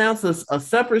they announced a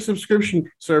separate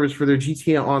subscription service for their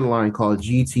GTA Online called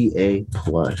GTA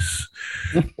Plus.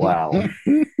 Wow,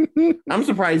 I'm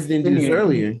surprised they didn't do this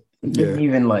earlier. Didn't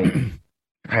even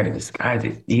try to disguise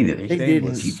it either. They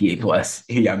didn't. GTA Plus.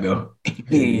 Here y'all go.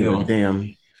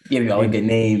 Damn. Give y'all a good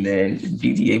name, man.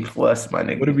 GTA Plus, my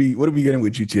nigga. What are we getting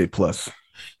with GTA Plus?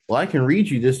 Well, I can read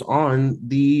you this on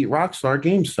the Rockstar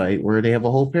Games site where they have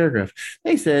a whole paragraph.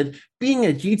 They said, being a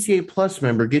GTA Plus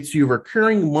member gets you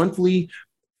recurring monthly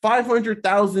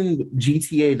 500,000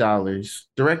 GTA dollars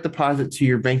direct deposit to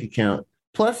your bank account,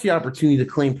 plus the opportunity to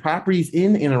claim properties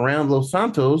in and around Los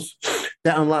Santos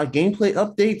that unlock gameplay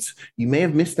updates you may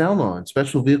have missed out on,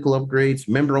 special vehicle upgrades,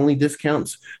 member-only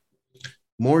discounts,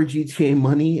 more GTA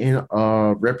money and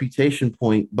reputation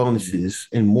point bonuses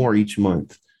and more each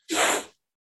month.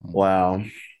 Wow.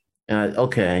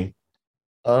 Okay.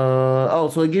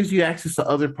 So it gives you access to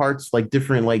other parts like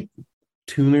different like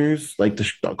tuners, like the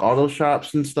auto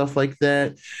shops and stuff like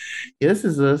that. Yeah, this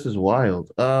is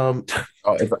wild. Look,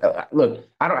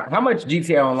 I don't. How much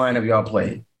GTA Online have y'all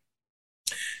played?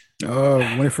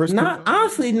 When it first not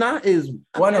honestly not as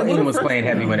well. I know Ian was playing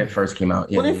heavy when it first came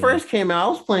out. Yeah, when it first came out, I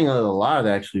was playing a lot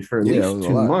actually for at least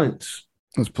 2 months.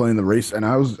 I was playing the race, and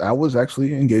I was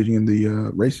actually engaging in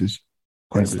the races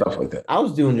and stuff like that. I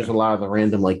was doing just a lot of the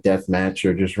random like death match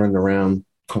or just running around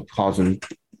causing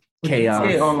chaos.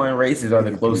 GTA Online races are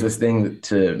the closest thing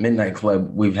to Midnight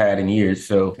Club we've had in years.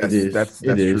 So that's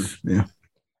true. Yeah,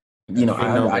 you know,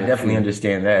 I definitely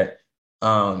understand that.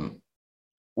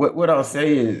 What I'll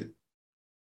say is,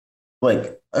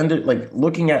 like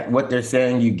looking at what they're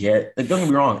saying, you get like, don't get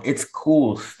me wrong, it's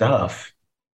cool stuff.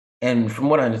 And from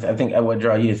what I understand, I think what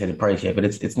Draw you said the price yet, but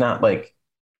it's not like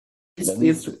it's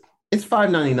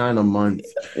 $5.99 a month.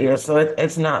 Yeah, so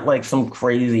it's not like some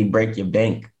crazy break your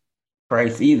bank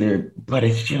price either. But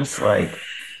it's just like,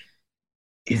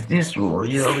 is this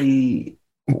really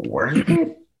worth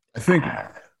it?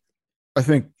 I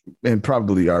think, and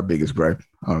probably our biggest gripe.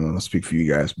 I don't know. I'll speak for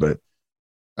you guys, but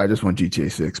I just want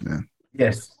GTA 6, man.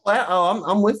 Yes. Well,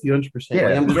 I'm with you 100%.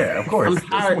 Yeah, of course.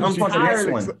 I'm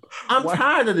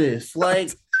tired of this.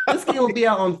 Like, this game will be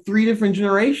out on 3 different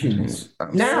generations. It's out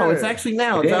on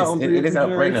 3 different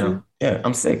generations. Right now. Yeah,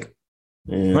 I'm sick.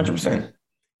 100%.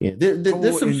 Yeah,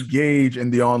 this engage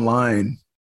in the online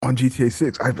on GTA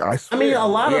 6. I mean, a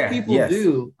lot of people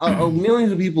do.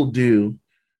 Millions of people do.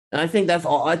 And I think that's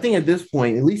all. I think at this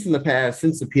point, at least in the past,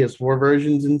 since the PS4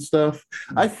 versions and stuff,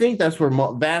 I think that's where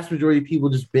vast majority of people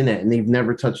just been at, and they've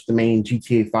never touched the main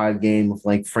GTA 5 game with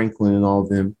like Franklin and all of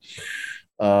them.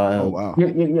 Oh wow!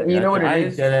 You know what it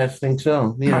is? I think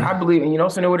so. Yeah, I believe, and you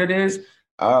also know what it is.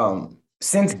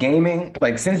 Since gaming,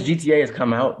 like since GTA has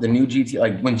come out, the new GTA,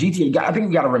 like when GTA, I think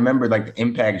we got to remember like the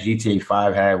impact GTA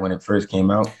 5 had when it first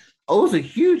came out. Oh, it was a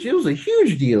huge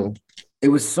deal. It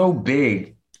was so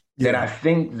big. That I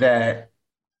think that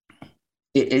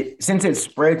since it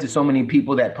spread to so many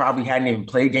people that probably hadn't even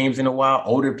played games in a while,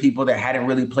 older people that hadn't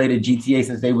really played a GTA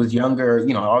since they was younger,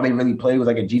 you know, all they really played was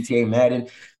like a GTA Madden.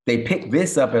 They picked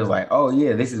this up as like, oh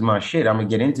yeah, this is my shit. I'm gonna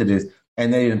get into this.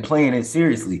 And they've been playing it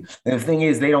seriously. And the thing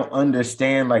is, they don't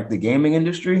understand like the gaming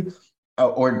industry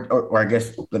or I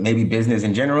guess maybe business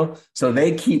in general. So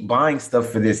they keep buying stuff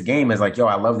for this game as like, yo,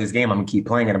 I love this game. I'm gonna keep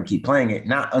playing it.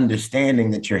 Not understanding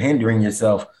that you're hindering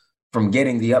yourself from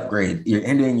getting the upgrade. You're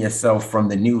hindering yourself from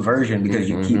the new version because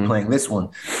you keep playing this one.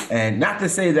 And not to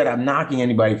say that I'm knocking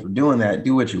anybody for doing that.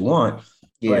 Do what you want.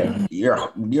 Yeah. But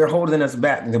you're holding us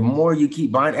back. The more you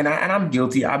keep buying, and I'm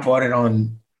guilty. I bought it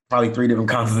on probably 3 different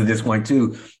consoles at this point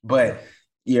too. But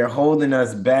you're holding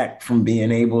us back from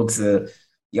being able to.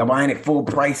 You're buying it full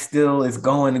price still. It's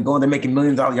going. They're making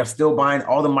millions of dollars. You're still buying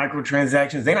all the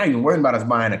microtransactions. They're not even worrying about us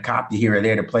buying a copy here or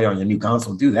there to play on your new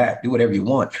console. Do that. Do whatever you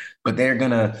want. But they're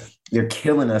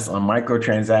killing us on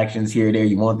microtransactions here or there.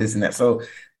 You want this and that. So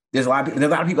there's a lot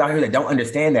of people out here that don't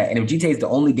understand that. And if GTA is the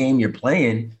only game you're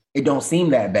playing, it don't seem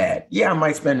that bad. Yeah, I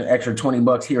might spend an extra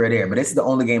 $20 here or there, but this is the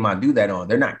only game I do that on.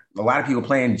 They're not. A lot of people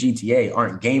playing GTA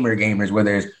aren't gamers where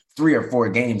there's 3 or 4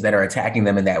 games that are attacking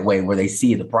them in that way where they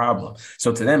see the problem.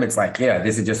 So to them, it's like, yeah,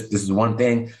 this is one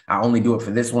thing. I only do it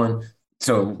for this one.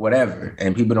 So whatever.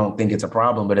 And people don't think it's a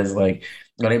problem, but it's like,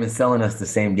 you know, they've been selling us the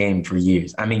same game for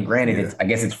years. I mean, granted, I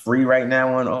guess it's free right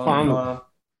now on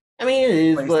I mean, it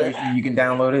is, but you can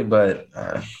download it, but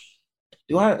I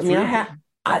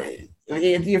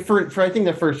think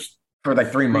the first for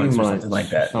like 3 months or something like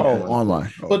that.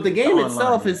 Online. But the game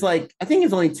itself is like, I think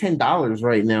it's only $10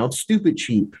 right now. It's stupid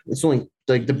cheap. It's only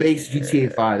like the base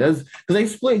GTA 5. That's because they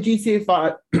split GTA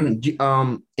 5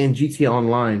 and GTA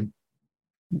Online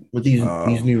with these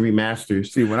new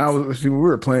remasters. See, when we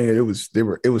were playing it,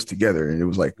 it was together, and it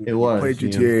was like it was play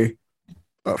GTA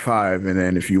 5, and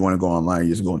then if you want to go online, you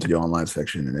just go into the online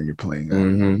section, and then you're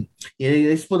playing. Yeah,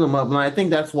 they split them up, and I think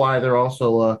that's why they're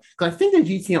also. Because I think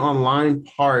the GTA Online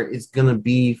part is gonna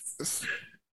be.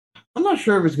 I'm not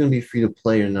sure if it's gonna be free to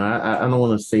play or not. I don't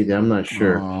want to say that. I'm not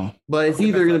sure, but it's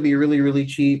either gonna be really, really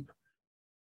cheap,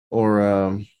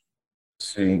 or.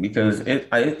 See, because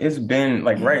it's been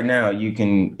like right now. You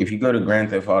can if you go to Grand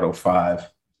Theft Auto 5.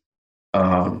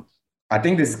 I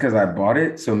think this is because I bought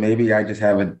it, so maybe I just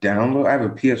have a download. I have a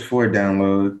PS4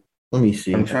 download. Let me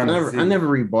see. I never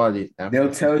rebought it.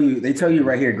 They tell you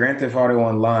right here, Grand Theft Auto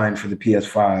Online for the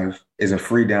PS5 is a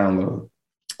free download.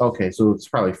 Okay, so it's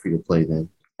probably free to play then.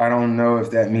 I don't know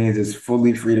if that means it's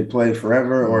fully free to play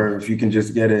forever or if you can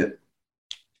just get it.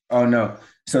 Oh, no.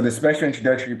 So the special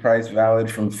introductory price valid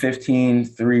from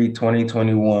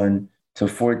 15/3/2021 to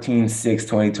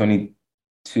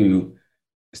 14/6/2022.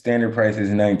 Standard price is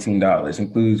 $19.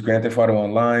 Includes Grand Theft Auto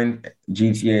Online,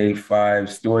 GTA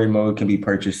 5 story mode can be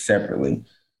purchased separately.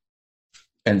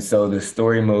 And so the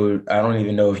story mode, I don't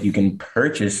even know if you can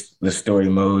purchase the story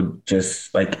mode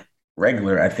just like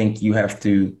regular. I think you have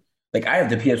to, like, I have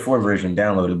the PS4 version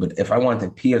downloaded, but if I want the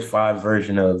PS5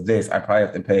 version of this, I probably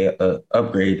have to pay a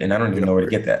upgrade, and I don't even know where to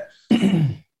get that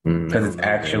because it's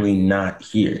actually not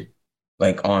here,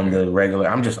 like on the regular.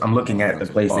 I'm looking at the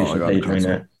PlayStation page right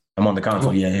now. I'm on the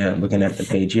console. Yeah. I'm looking at the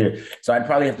page here. So I'd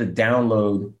probably have to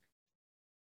download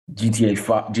GTA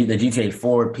 5, the GTA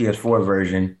 4 PS4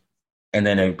 version, and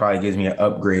then it probably gives me an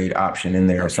upgrade option in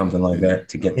there or something like that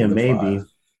to get. Yeah, maybe. 5.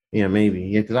 Yeah, maybe.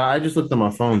 Yeah, because I just looked at my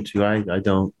phone too. I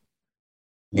don't.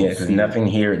 Yeah, because nothing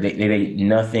here.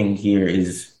 Nothing here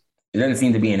is. It doesn't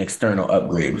seem to be an external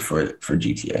upgrade for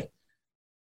GTA.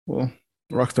 Well,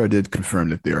 Rockstar did confirm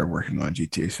that they are working on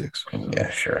GTA 6. Yeah,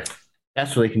 sure.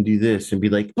 That's where they can do this and be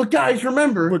like, but guys,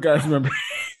 remember.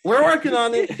 We're working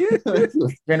on it.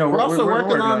 We're also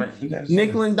working on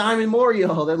Nickel and Diamond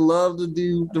Morio that love to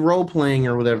do the role playing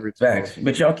or whatever. It's facts.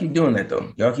 But y'all keep doing that,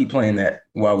 though. Y'all keep playing that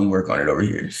while we work on it over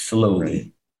here.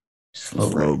 Slowly.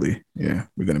 Yeah.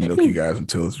 We're going to milk you guys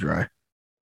until it's dry.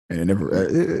 And it never,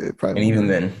 it probably. And even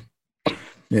then.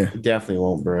 Yeah. It definitely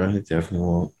won't, bro. It definitely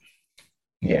won't.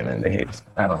 Yeah, man. They hate us.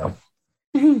 I don't know.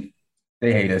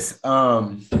 They hate us.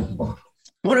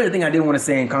 One other thing I did want to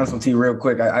say in Console T real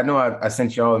quick, I know I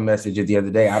sent y'all a message the other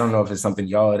day. I don't know if it's something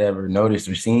y'all had ever noticed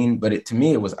or seen, but to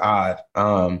me, it was odd.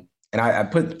 And I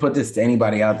put this to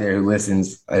anybody out there who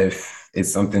listens, if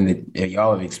it's something that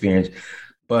y'all have experienced.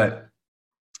 But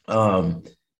my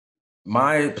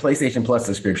PlayStation Plus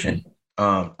subscription,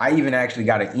 I even actually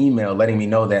got an email letting me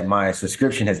know that my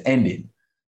subscription has ended.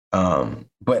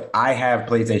 But I have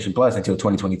PlayStation Plus until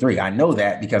 2023. I know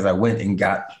that because I went and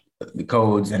got the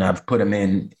codes and I've put them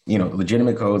in,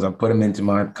 legitimate codes. I've put them into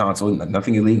my console.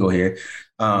 Nothing illegal here.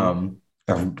 I've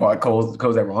bought codes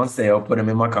that were on sale, put them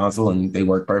in my console, and they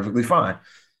work perfectly fine.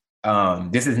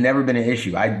 This has never been an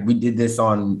issue. We did this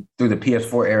through the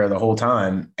PS4 era the whole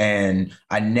time, and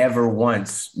I never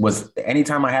once was.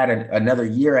 Anytime I had another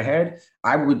year ahead,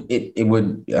 I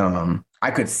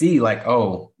could see like,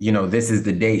 oh, this is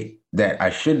the date that I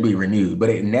should be renewed, but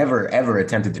it never ever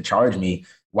attempted to charge me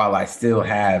while I still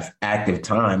have active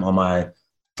time on my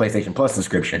PlayStation Plus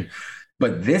subscription.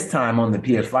 But this time on the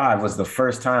PS5 was the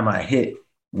first time I hit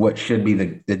what should be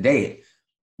the date,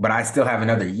 but I still have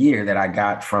another year that I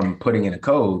got from putting in a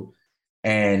code,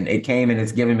 and it came and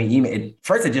it's giving me email.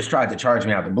 First, it just tried to charge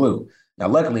me out the blue. Now,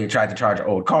 luckily, it tried to charge an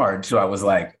old card, so I was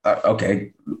like,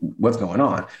 okay, what's going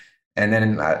on? And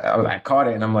then I caught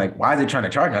it and I'm like, why is it trying to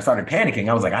charge me? I started panicking.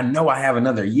 I was like, I know I have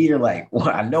another year. Like,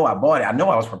 I know I bought it. I know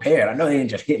I was prepared. I know they didn't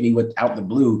just hit me out the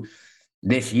blue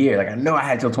this year. Like, I know I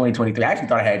had till 2023. I actually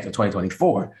thought I had till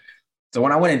 2024. So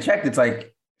when I went and checked, it's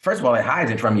like, first of all, it hides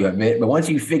it from you a bit. But once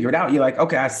you figure it out, you're like,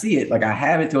 okay, I see it. Like, I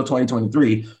have it till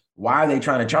 2023. Why are they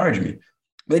trying to charge me?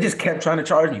 They just kept trying to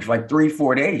charge me for like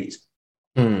 3-4 days.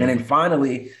 And then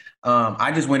finally,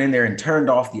 I just went in there and turned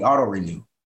off the auto renew.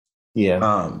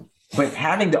 Yeah. But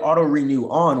having the auto renew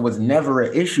on was never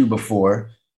an issue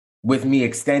before with me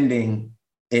extending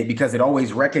it because it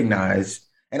always recognized.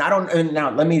 And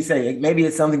now let me say, maybe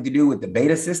it's something to do with the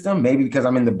beta system. Maybe because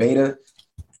I'm in the beta,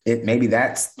 maybe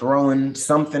that's throwing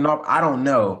something off. I don't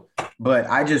know. But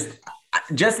just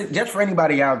for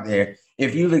anybody out there,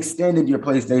 if you've extended your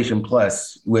PlayStation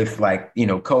Plus with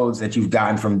codes that you've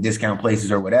gotten from discount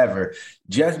places or whatever,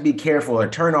 just be careful or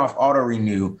turn off auto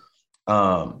renew.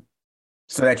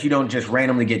 So that you don't just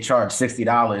randomly get charged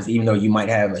 $60, even though you might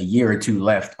have a year or two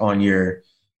left on your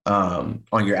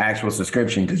actual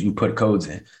subscription because you put codes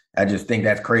in. I just think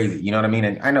that's crazy. You know what I mean?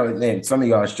 And I know some of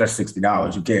y'all it's just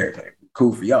 $60. Who cares? Like,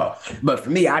 cool for y'all. But for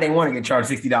me, I didn't want to get charged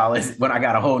 $60 when I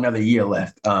got a whole nother year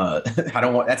left.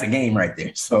 That's a game right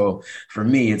there. So for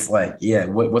me, it's like, yeah,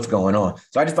 what's going on?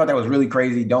 So I just thought that was really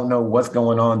crazy. Don't know what's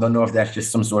going on. Don't know if that's just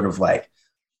some sort of like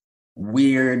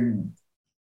weird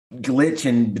glitch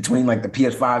in between like the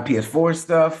PS5, PS4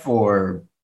 stuff, or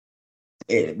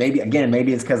maybe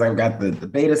it's because I've got the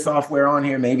beta software on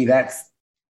here. Maybe that's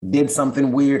did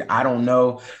something weird. I don't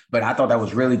know, but I thought that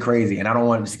was really crazy, and I don't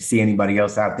want to see anybody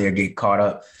else out there get caught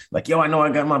up. Like, yo, I know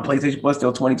I got my PlayStation Plus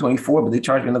till 2024, but they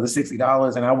charged me another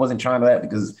 $60, and I wasn't trying to that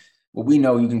because we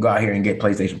know you can go out here and get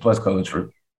PlayStation Plus codes for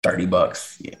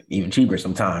 $30, even cheaper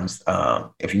sometimes,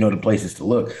 if you know the places to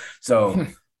look. So.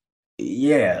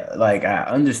 yeah, like I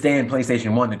understand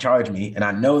PlayStation wanted to charge me, and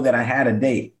I know that I had a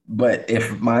date, but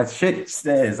if my shit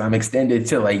says I'm extended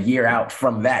till a year out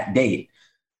from that date,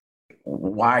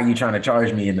 why are you trying to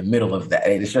charge me in the middle of that?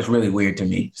 It's just really weird to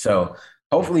me. So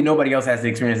hopefully nobody else has to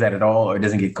experience that at all, or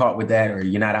doesn't get caught with that, or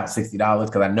you're not out $60,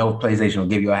 because I know PlayStation will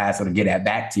give you a hassle to get that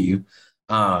back to you.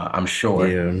 I'm sure.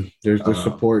 Yeah, there's the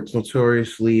support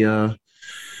notoriously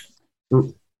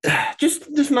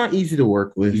just not easy to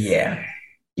work with. Yeah.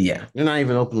 Yeah. They're not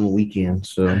even open on the weekend.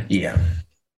 So yeah.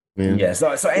 Man. Yeah.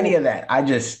 So any of that, I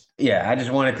just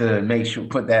wanted to make sure,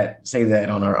 say that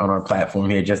on our platform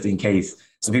here, just in case,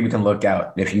 so people can look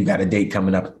out if you got a date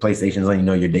coming up. PlayStation's letting you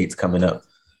know your date's coming up.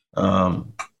 To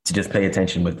just pay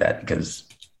attention with that, because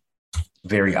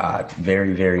very odd,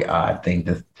 very, very odd thing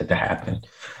to happen.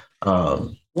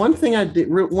 One thing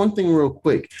real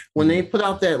quick, when they put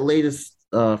out that latest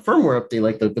firmware update,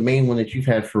 like the main one that you've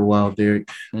had for a while, Derek,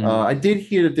 I did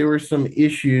hear that there were some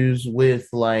issues with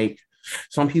like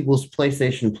some people's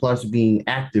PlayStation Plus being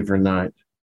active or not.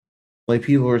 Like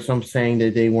people were saying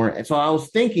that they weren't. So I was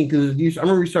thinking, because I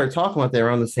remember we started talking about that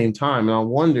around the same time, and I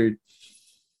wondered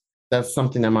that's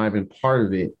something that might have been part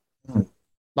of it.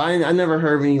 But I never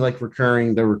heard of any like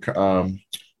recurring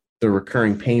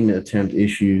payment attempt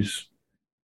issues.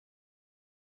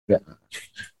 Yeah.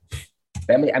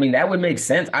 I mean, that would make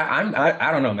sense.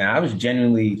 I don't know, man. I was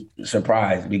genuinely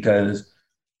surprised, because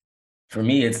for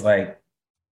me, it's like,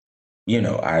 I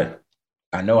know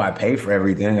I pay for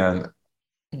everything. I'm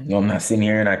not sitting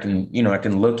here and I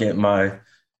can look at my,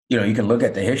 you can look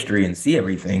at the history and see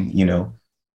everything,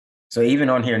 So even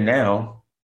on here now,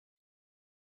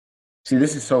 see,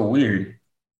 this is so weird.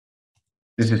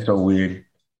 This is so weird,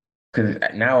 because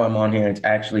now I'm on here, it's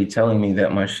actually telling me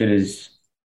that my shit is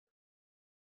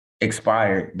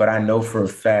expired, but I know for a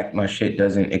fact my shit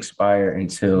doesn't expire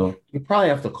until... You probably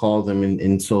have to call them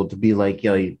and so to be like,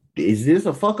 yo, is this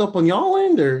a fuck up on y'all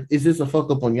end, or is this a fuck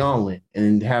up on y'all end?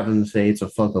 And have them say it's a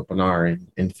fuck up on our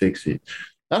end and fix it.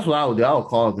 That's what I would do. I would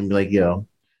call them and be like, yo,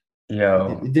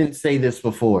 it didn't say this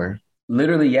before.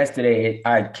 Literally yesterday,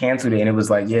 I canceled it, and it was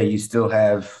like, yeah, you still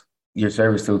have your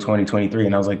service till 2023.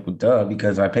 And I was like, well, duh,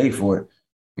 because I paid for it.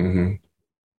 Mm-hmm.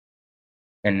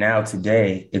 And now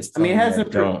today, it's... it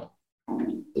hasn't...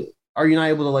 Are you not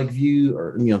able to like view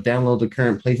or download the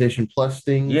current PlayStation Plus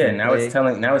thing? Yeah, now it's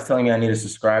telling me I need to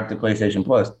subscribe to PlayStation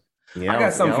Plus. Yeah, I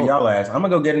got something for y'all ass. I'm gonna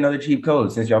go get another cheap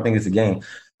code, since y'all think it's a game.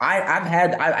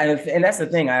 And that's the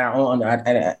thing.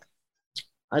 I'd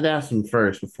ask them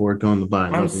first before going to buy.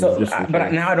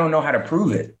 But now I don't know how to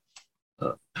prove it.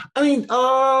 You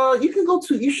can go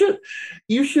to.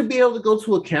 You should be able to go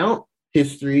to account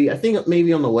history. I think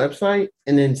maybe on the website,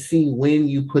 and then see when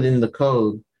you put in the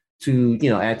code to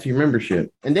add to your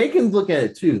membership, and they can look at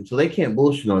it too, so they can't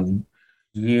bullshit on you.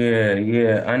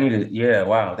 Yeah, I need to. Yeah,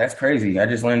 wow, that's crazy. I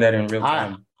just learned that in real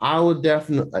time. I would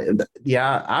definitely,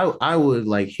 I would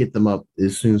like hit them up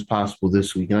as soon as possible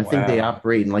this week, and I think they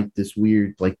operate in like this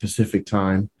weird like Pacific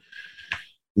time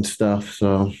and stuff.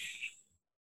 So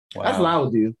that's what I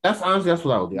would do. That's what I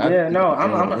would do. Yeah,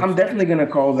 I'm definitely gonna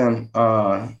call them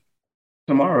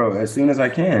tomorrow as soon as I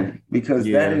can, because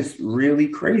that is really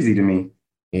crazy to me.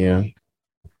 Yeah,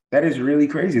 that is really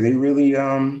crazy. They really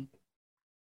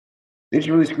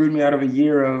screwed me out of a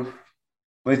year of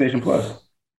PlayStation Plus.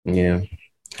 Yeah.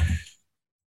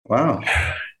 Wow.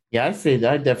 Yeah,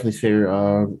 I'd definitely say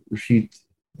refute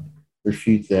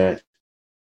that.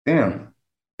 Damn,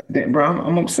 bro,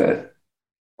 I'm upset.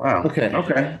 Wow.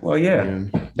 Okay. Well, yeah.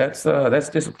 That's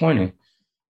disappointing.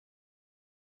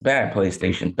 Bad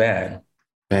PlayStation. Bad.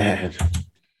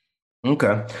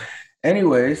 Okay.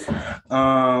 Anyways,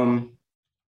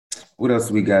 what else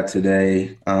we got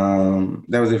today? That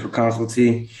was it for Console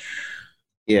T.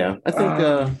 Yeah, I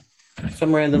think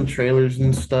some random trailers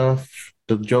and stuff.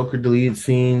 The Joker deleted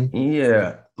scene.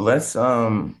 Yeah, let's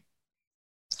let's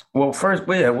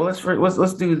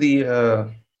do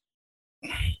the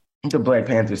Black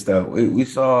Panther stuff. We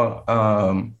saw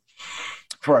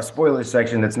for our spoiler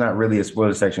section. That's not really a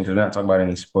spoiler section, because we're not talking about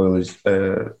any spoilers.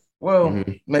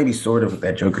 Maybe sort of with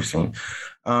that Joker scene.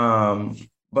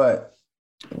 But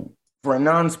for a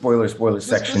non-spoiler spoiler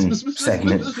section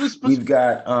segment, we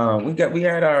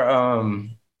had our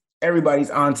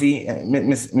everybody's auntie,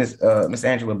 Miss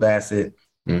Angela Bassett,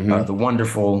 the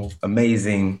wonderful,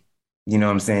 amazing, you know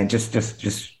what I'm saying? Just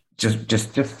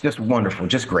wonderful,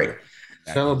 just great.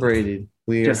 Celebrated.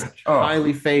 We are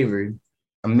highly favored.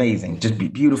 Amazing. Just be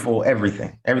beautiful,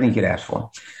 everything you could ask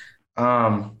for.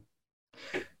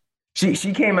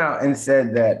 She came out and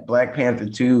said that Black Panther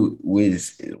 2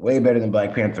 was way better than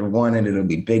Black Panther 1, and it'll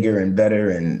be bigger and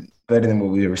better than what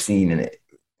we've ever seen in it.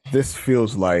 this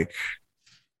feels like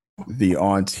the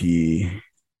auntie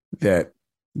that,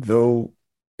 though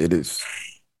it is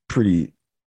pretty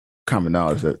common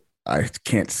knowledge that I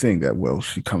can't sing that well,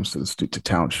 she comes to the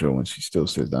town show and she still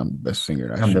says I'm the best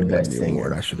singer. I'm the best singer.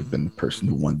 Award. I should have been the person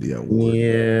who won the award.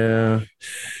 Yeah.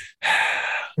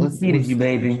 Let's see you,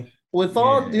 baby. With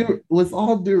all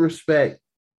due respect,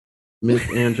 Miss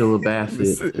Angela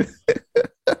Bassett,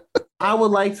 I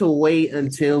would like to wait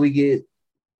until we get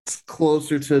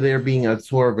closer to there being a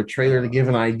sort of a trailer to give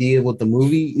an idea what the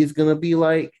movie is going to be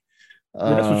like.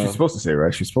 That's what she's supposed to say,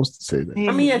 right? She's supposed to say that.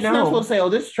 I mean, she's not supposed to say, "Oh,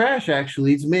 this is trash."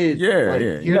 Actually, it's mid.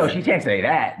 No, she can't say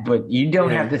that. But you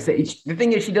don't have to say. The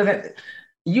thing is, she doesn't.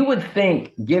 You would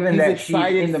think, given that she's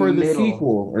excited for the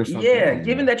sequel or something. Yeah,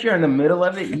 given that you're in the middle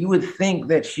of it, you would think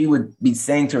that she would be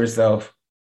saying to herself,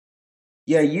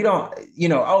 "Yeah,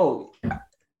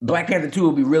 Black Panther 2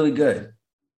 will be really good.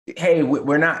 Hey,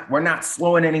 we're not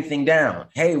slowing anything down.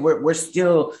 Hey, we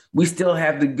still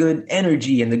have the good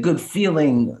energy and the good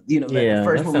feeling, that the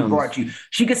first movie brought you."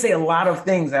 She could say a lot of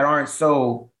things that aren't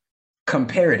so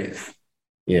comparative.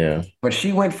 Yeah. But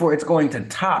she went for it's going to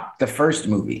top the first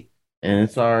movie. And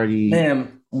it's already...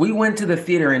 Ma'am, we went to the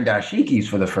theater in dashikis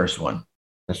for the first one.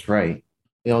 That's right.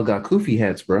 They all got kufi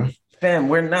hats, bro. Fam,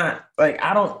 we're not... I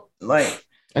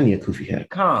need a kufi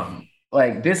hat. Calm.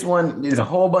 This one is a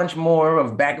whole bunch more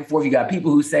of back and forth. You got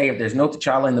people who say if there's no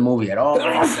T'Challa in the movie at all,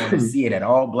 they're not going to see it at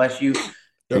all. Bless you.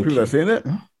 There are people that are saying that?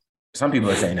 Some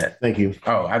people are saying that. Thank you.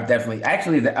 Oh, I've definitely...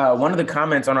 Actually, one of the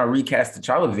comments on our recast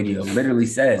T'Challa video literally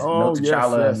says, no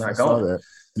T'Challa, not going.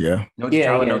 Yeah. No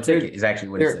T'Challa, no ticket is actually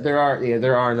what it said. There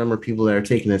are a number of people that are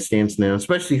taking that stance now,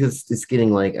 especially because it's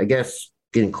getting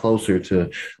getting closer to...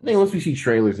 I think once we see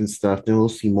trailers and stuff, then we'll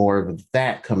see more of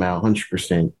that come out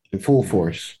 100% in full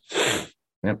force.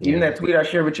 Yep. Even that tweet I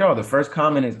shared with y'all, the first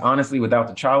comment is, honestly,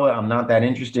 without T'Challa, I'm not that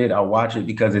interested. I'll watch it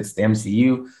because it's the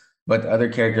MCU, but the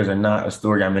other characters are not a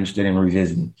story I'm interested in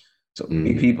revisiting. So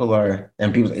people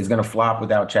it's going to flop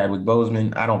without Chadwick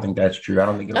Boseman. I don't think that's true. I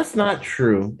don't think that's not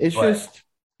true. It's just,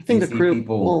 I think the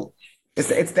people...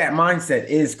 It's that mindset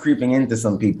is creeping into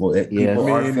some people. People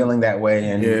are feeling that way,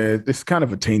 and it's kind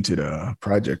of a tainted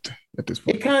project at this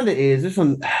point. It kind of is. That's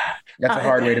a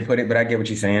hard way to put it, but I get what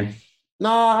you're saying.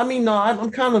 No,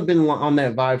 I've kind of been on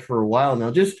that vibe for a while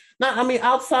now.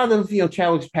 Outside of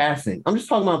Chadwick's passing, I'm just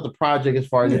talking about the project as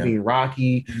far as it being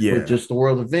rocky with just the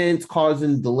world events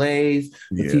causing delays.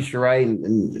 Letitia Wright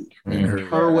and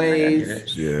her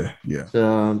ways. Yeah.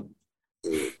 So,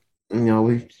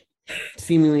 we.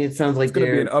 Seemingly, it sounds like it's going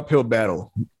to be an uphill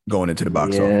battle going into the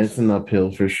box office. Yeah, it's an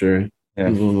uphill for sure. Yeah.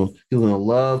 People gonna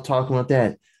love talking about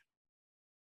that.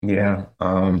 Yeah.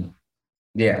 Can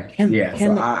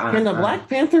the Black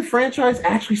Panther franchise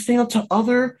actually stand up to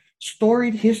other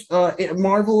storied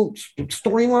Marvel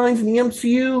storylines in the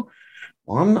MCU?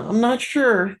 Well, I'm not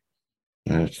sure.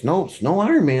 It's no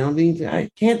Iron Man. I mean, I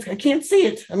can't see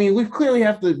it. I mean, we clearly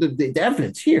have the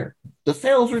evidence here. The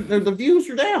the views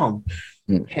are down.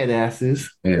 Head asses.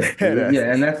 Yeah,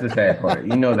 and that's the sad part.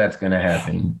 That's going to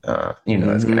happen.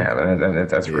 That's going to happen.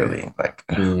 That's really like.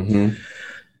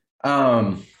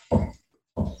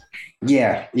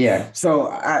 Yeah. So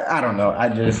I don't know. I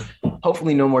just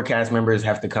hopefully no more cast members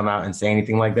have to come out and say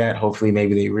anything like that. Hopefully,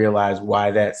 maybe they realize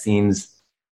why that seems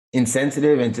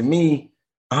insensitive. And to me,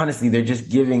 honestly, they're just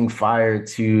giving fire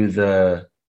to the.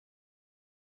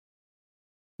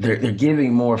 They're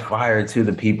giving more fire to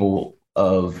the people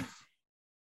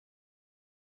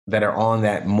that are on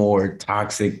that more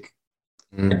toxic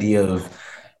idea of,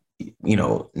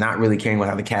 not really caring about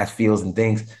how the cast feels and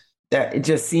things. That it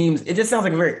just sounds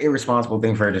like a very irresponsible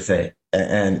thing for her to say.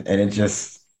 And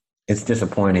it's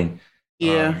disappointing.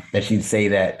 Yeah. That she'd say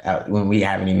that when we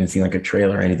haven't even seen like a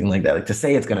trailer or anything like that. Like to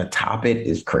say it's going to top it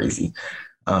is crazy.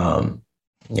 A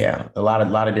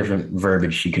lot of different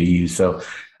verbiage she could use. So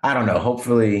I don't know.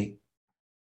 Hopefully,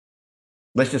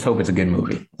 let's just hope it's a good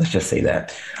movie. Let's just say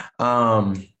that.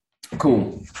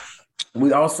 Cool.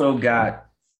 We also got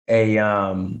a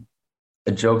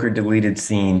Joker deleted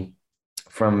scene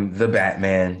from the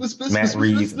Batman, Matt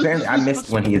Reeves. Apparently, I missed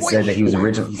when he had said that he was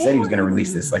originally. He said he was going to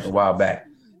release this like a while back.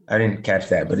 I didn't catch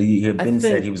that, but he had been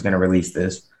said he was going to release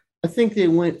this. I think they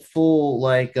went full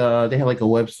they had like a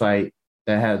website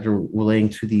that had relating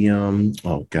to the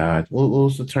oh god, what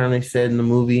was the term they said in the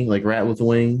movie? Like rat with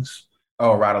wings.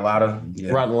 Oh, Rada-Lada.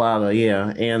 Yeah. Rada-Lada,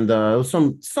 yeah. And it was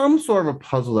some sort of a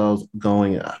puzzle that was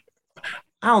going on.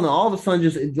 I don't know. All of a sudden,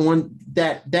 just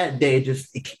that day,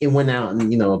 it went out,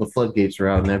 and the floodgates were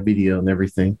out in that video and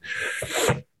everything.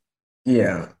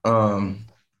 Yeah. So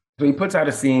he puts out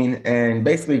a scene, and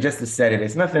basically just to set it,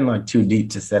 it's nothing like too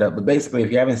deep to set up, but basically,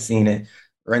 if you haven't seen it,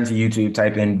 run to YouTube,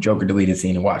 type in Joker deleted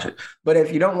scene and watch it. But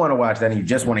if you don't want to watch that and you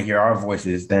just want to hear our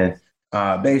voices, then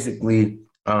basically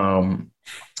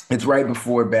it's right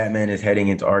before Batman is heading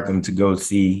into Arkham to go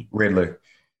see Riddler.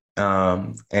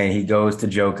 And he goes to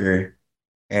Joker.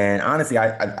 And honestly,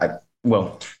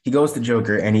 he goes to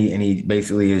Joker and he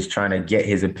basically is trying to get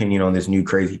his opinion on this new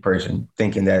crazy person,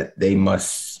 thinking that they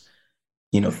must,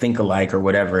 think alike or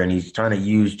whatever. And he's trying to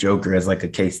use Joker as like a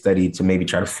case study to maybe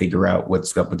try to figure out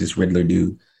what's up with this Riddler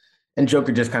dude. And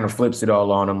Joker just kind of flips it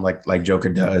all on him like Joker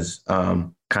does,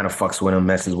 kind of fucks with him,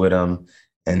 messes with him.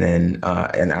 And then,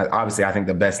 obviously I think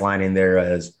the best line in there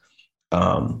is,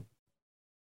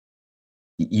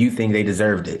 you think they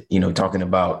deserved it, talking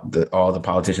about all the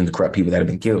politicians, the corrupt people that have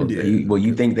been killed. Yeah.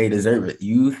 You think they deserve it.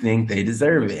 You think they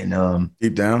deserve it. And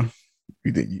deep down,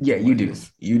 you do.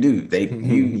 You do.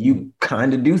 You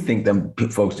kind of do think them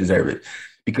folks deserve it,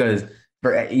 because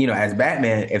as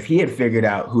Batman, if he had figured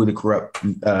out who the corrupt,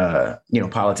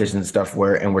 politicians and stuff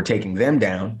were, and were taking them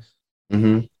down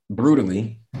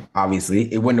brutally,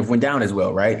 obviously, it wouldn't have went down as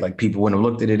well, right? Like people wouldn't have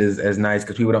looked at it as nice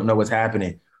because people don't know what's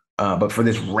happening. But for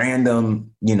this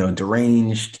random,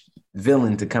 deranged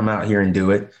villain to come out here and do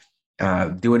it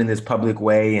in this public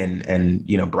way and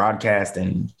broadcast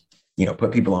and,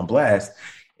 put people on blast,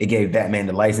 it gave Batman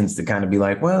the license to kind of be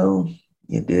like, well,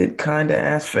 you did kind of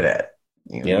ask for that.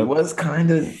 You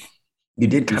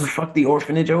did kind of fuck the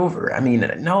orphanage over. I mean,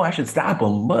 no, I should stop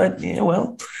him, but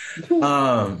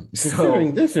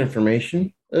considering this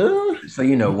information.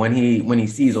 So when he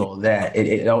sees all that,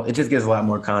 it just gives a lot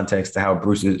more context to how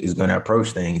Bruce is going to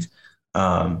approach things,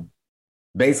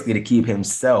 basically to keep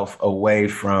himself away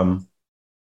from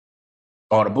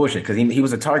all the bullshit, because he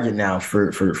was a target now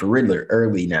for Riddler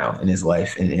early now in his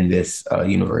life in this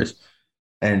universe,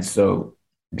 and so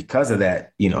because of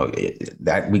that,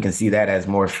 that we can see that as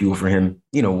more fuel for him,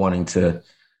 wanting to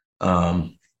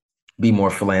be more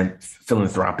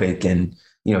philanthropic and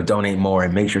donate more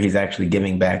and make sure he's actually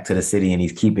giving back to the city, and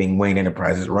he's keeping Wayne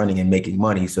Enterprises running and making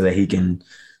money so that he can,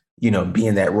 be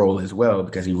in that role as well,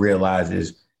 because he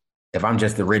realizes if I'm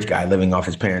just the rich guy living off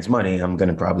his parents' money, I'm going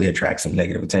to probably attract some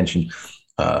negative attention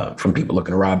from people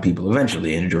looking to rob people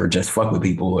eventually, or just fuck with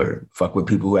people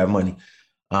who have money.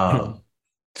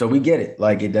 So we get it.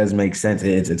 Like, it does make sense.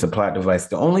 It's a plot device.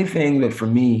 The only thing that for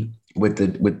me with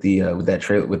that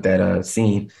trailer, with that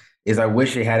scene, is I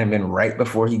wish it hadn't been right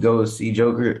before he goes see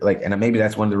Joker. Like, and maybe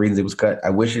that's one of the reasons it was cut. I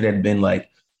wish it had been like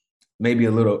maybe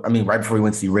right before he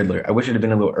went to see Riddler. I wish it had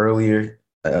been a little earlier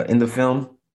in the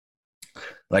film.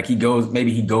 Like he goes to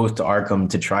Arkham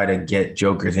to try to get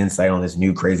Joker's insight on this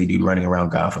new crazy dude running around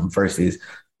Gotham versus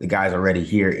the guy's already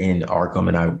here in Arkham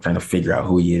and I'm trying to figure out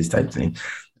who he is type thing.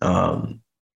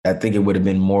 I think it would have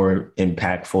been more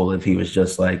impactful if he was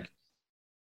just like,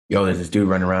 yo, there's this dude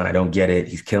running around. I don't get it.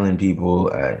 He's killing people,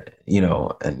 and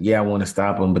I want to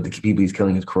stop him, but the people he's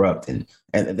killing is corrupt. And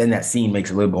then that scene makes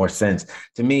a little more sense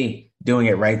to me. Doing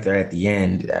it right there at the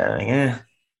end,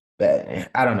 but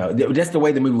I don't know. Just the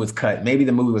way the movie was cut. Maybe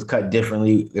the movie was cut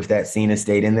differently if that scene had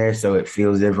stayed in there, so it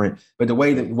feels different. But the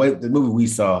way the movie we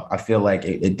saw, I feel like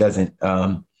it doesn't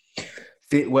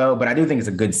fit well. But I do think it's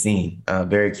a good scene.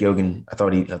 Barry Keoghan, I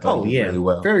thought he did really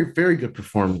well. Very, very good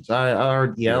performance. I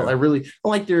really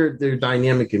like their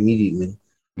dynamic immediately.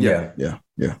 Yeah.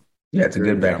 It's a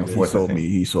good back and forth.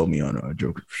 He sold me on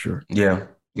Joker for sure. Yeah.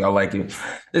 Y'all like it.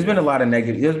 There's been a lot of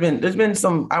negative. There's been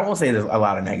some. I won't say there's a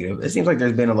lot of negative. It seems like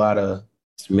there's been a lot of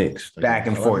mixed back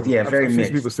and forth. Yeah, very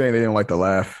mixed. People saying they didn't like the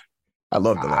laugh. I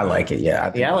love the laugh. I like it.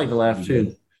 Yeah, I like the laugh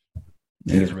too.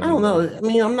 I don't know. I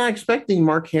mean, I'm not expecting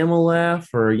Mark Hamill laugh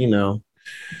or I'm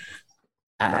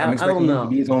expecting him to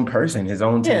be his own person, his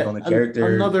own take on the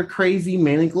character. Another crazy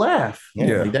manic laugh.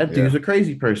 That dude's a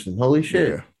crazy person. Holy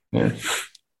shit.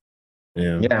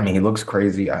 Yeah. I mean, he looks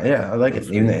crazy. I like it.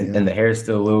 And the hair is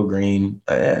still a little green.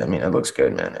 I mean, it looks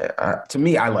good, man. To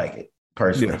me, I like it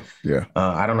personally. Yeah.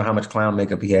 I don't know how much clown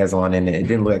makeup he has on, and it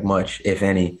didn't look like much, if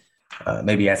any.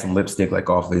 Maybe he had some lipstick like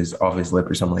off his lip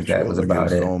or something like that. It was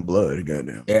about his own blood,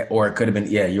 goddamn. Yeah, or it could have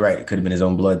been. Yeah, you're right. It could have been his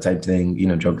own blood type thing.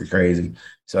 Joker crazy.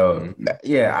 So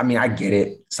I mean, I get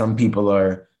it. Some people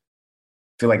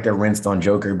feel like they're rinsed on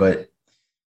Joker, but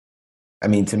I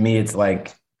mean, to me, it's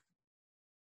like.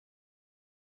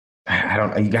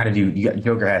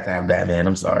 Joker has to have Batman.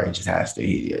 I'm sorry. It just has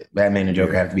to. Batman and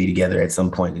Joker have to be together at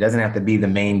some point. He doesn't have to be the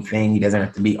main thing. He doesn't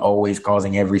have to be always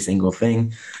causing every single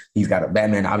thing.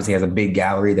 Batman obviously has a big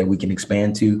gallery that we can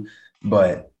expand to,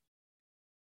 but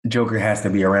Joker has to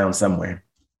be around somewhere.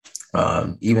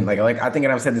 Even like I think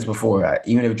I've said this before,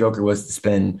 even if Joker was to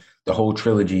spend the whole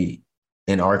trilogy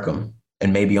in Arkham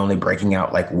and maybe only breaking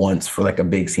out like once for like a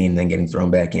big scene, then getting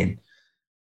thrown back in,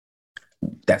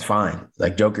 that's fine.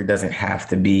 Like Joker doesn't have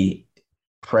to be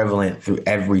prevalent through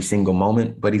every single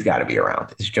moment, but he's got to be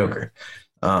around. It's Joker.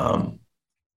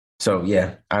 So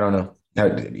yeah, I don't know.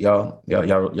 Did y'all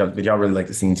really like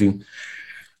the scene too?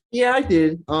 Yeah, I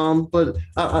did. But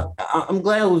I'm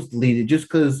glad it was deleted just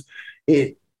because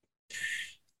it,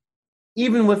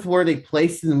 even with where they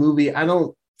placed in the movie, I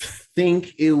don't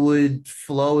think it would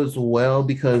flow as well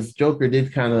because Joker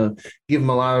did kind of give him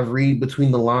a lot of read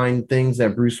between the line things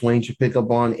that Bruce Wayne should pick up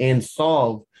on and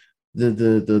solve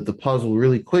the puzzle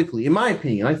really quickly. In my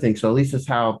opinion, I think so. At least that's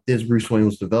how this Bruce Wayne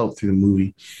was developed through the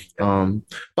movie. But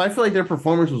I feel like their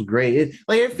performance was great.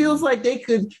 It feels like they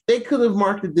could have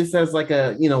marketed this as like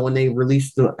a, when they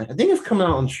released I think it's coming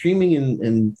out on streaming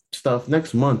and stuff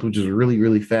next month, which is really,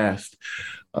 really fast.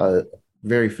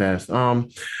 Very fast.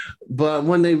 But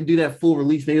when they do that full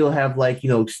release, they'll have like,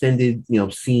 extended,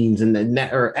 scenes and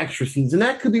that or extra scenes, and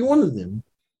that could be one of them.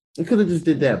 It could have just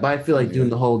did that, but I feel like doing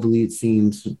the whole deleted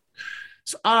scenes.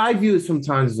 So I view it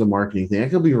sometimes as a marketing thing. I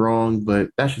could be wrong, but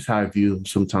that's just how I view them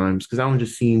sometimes because that one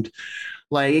just seemed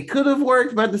like it could have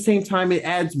worked, but at the same time, it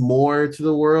adds more to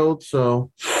the world.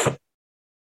 So,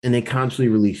 and they constantly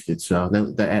released it, so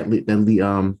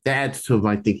that adds to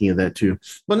my thinking of that too.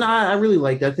 But no, I really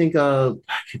liked it. I think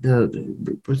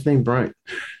what's his name, Brian,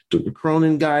 the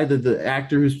Cronin guy, the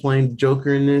actor who's playing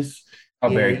Joker in this. Oh,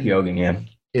 Barry Keoghan, yeah.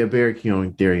 Yeah, Barry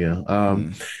Keoghan. There you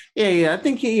go. I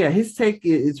think his take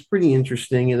is pretty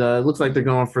interesting. It looks like they're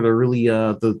going for the really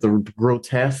the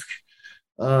grotesque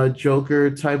Joker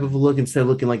type of a look instead of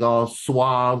looking like all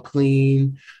suave,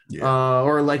 clean,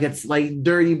 or like it's like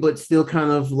dirty but still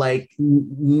kind of like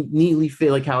neatly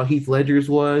fit, like how Heath Ledger's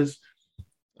was.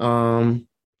 Not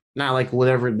like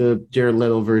whatever the Jared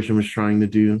Leto version was trying to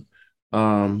do.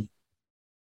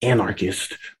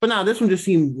 Anarchist, but now this one just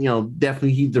seemed,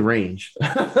 definitely he's deranged.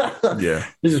 Yeah,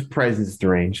 this is presence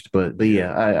deranged, but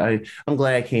yeah, I'm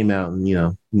glad it came out,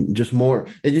 and just more.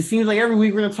 It just seems like every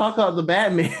week we're gonna talk about the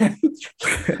Batman.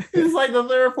 It's like the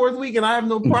third or fourth week, and I have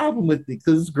no problem with it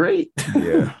because it's great.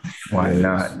 Yeah, why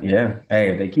not? Yeah,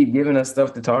 hey, if they keep giving us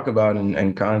stuff to talk about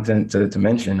and content to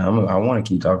mention, I want to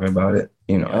keep talking about it.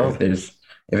 If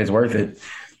it's worth it.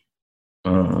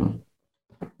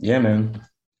 Yeah, man.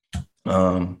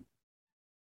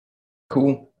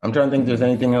 Cool. I'm trying to think if there's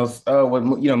anything else.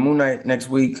 Moon Knight next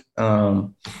week.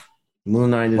 Moon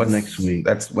Knight is next week.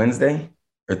 That's Wednesday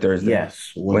or Thursday?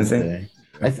 Yes, Wednesday.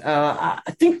 I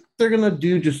think they're gonna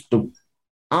do just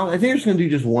I think they're just gonna do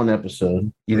just one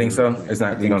episode. You think so? It's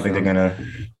not. You don't think they're gonna?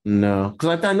 No,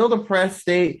 because I know the press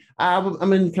state. I've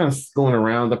been kind of going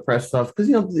around the press stuff because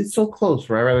it's so close,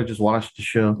 right? I'd rather just watch the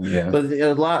show. Yeah. But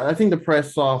a lot. I think the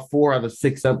press saw 4 out of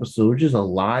 6 episodes, which is a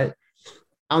lot.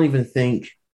 I don't even think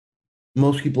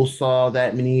most people saw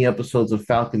that many episodes of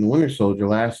Falcon and Winter Soldier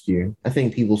last year. I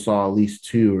think people saw at least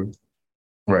 2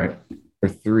 or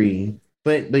 3.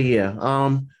 But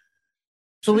yeah.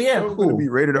 So yeah, cool. Gonna be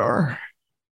rated R.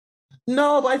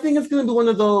 No, but I think it's gonna be one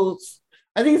of those.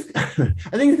 I think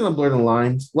it's gonna blur the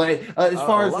lines. Like as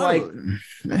far as like.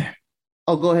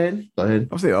 Oh, go ahead.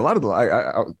 I'm saying a lot of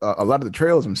the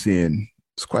trailers I'm seeing,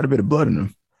 there's quite a bit of blood in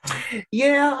them.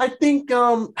 Yeah, I think there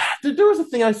was a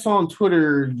thing I saw on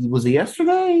Twitter. Was it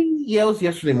yesterday? Yeah, it was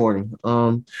yesterday morning.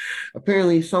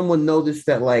 Apparently someone noticed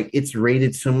that like it's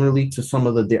rated similarly to some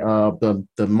of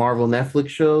the Marvel Netflix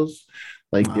shows,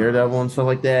 like Daredevil and stuff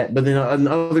like that. But then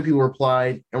other people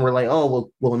replied and were like,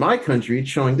 "Oh, well, in my country, it's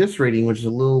showing this rating, which is a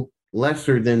little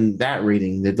lesser than that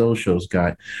rating that those shows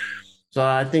got." So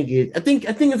I think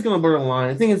it's gonna blur the line.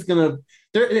 I think it's gonna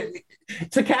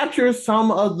to capture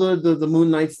some of the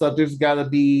Moon Knight stuff. There's got to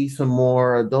be some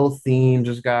more adult themes.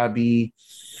 There's got to be,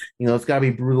 it's got to be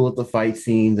brutal at the fight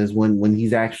scenes as when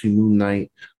he's actually Moon Knight.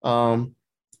 I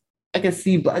can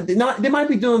see, but they might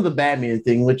be doing the Batman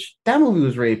thing, which that movie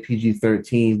was rated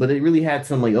PG-13, but it really had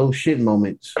some like oh shit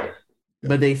moments.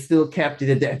 But they still kept it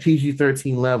at that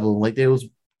PG-13 level. Like there was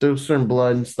certain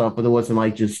blood and stuff, but it wasn't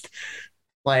like just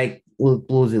like what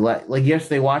was it like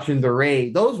yesterday watching The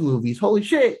Raid, those movies, holy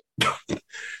shit. That's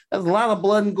a lot of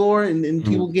blood and gore and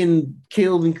people getting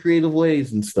killed in creative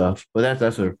ways and stuff. But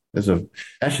that's just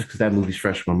because that movie's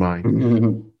fresh in my mind.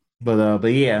 Mm-hmm. But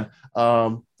yeah.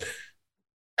 I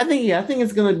think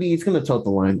it's gonna tilt the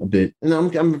line a bit. And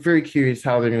I'm very curious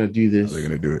how they're gonna do this. How they're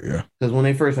gonna do it, yeah. Because when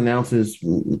they first announced this,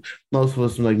 most of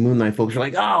us like Moon Knight folks are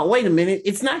like, oh, wait a minute,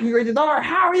 it's not rated R.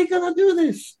 How are you gonna do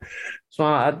this? So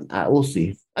I we'll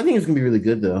see. I think it's gonna be really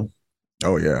good though.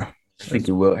 Oh yeah. I think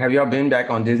it will. Have y'all been back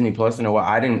on Disney Plus in a while?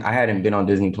 I hadn't been on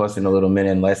Disney Plus in a little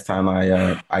minute. And last time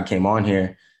I came on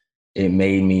here, it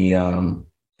made me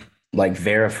like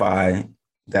verify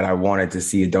that I wanted to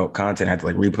see adult content, I had to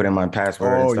like re-put in my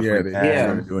password. Oh and stuff yeah, like they that.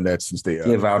 started doing that since they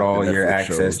Give out all the your Netflix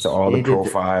access shows. to all the They did that.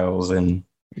 profiles and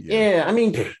Yeah, I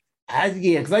mean,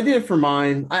 because I did it for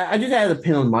mine. I just had a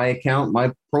pin on my account,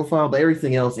 my profile, but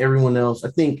everything else, everyone else,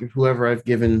 I think whoever I've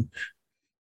given,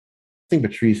 I think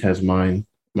Patrice has mine,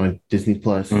 my Disney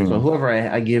Plus. So whoever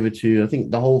I give it to, I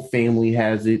think the whole family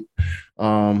has it.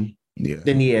 Then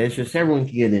it's just everyone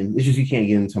can get in. It's just you can't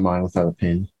get into mine without a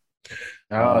pin.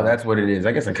 oh, that's what it is.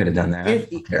 I guess I could have done that.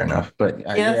 Fair enough. But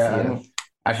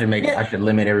I should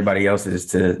limit everybody else's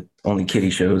to only kiddie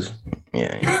shows.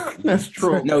 Yeah. That's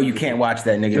true. No, you can't watch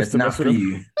that, nigga. That's not for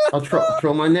you. I'll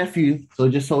throw my nephew. So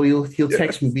just so he'll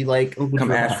text me, be like,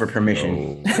 come ask for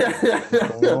permission.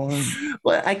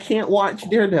 But I can't watch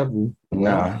Daredevil.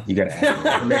 Nah, you gotta ask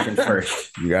for permission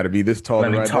first. You gotta be this tall.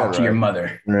 Let me talk to your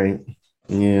mother. Right.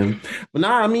 Yeah. But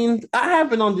I mean, I have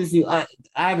been on Disney. I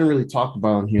haven't really talked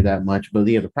about on here that much, but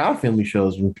the Proud Family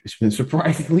shows it's been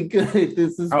surprisingly good.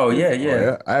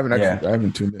 Yeah. I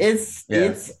haven't tuned in. It's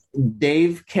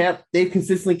they've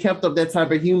consistently kept up that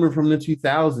type of humor from the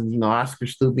 2000s. Oscar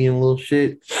still being a little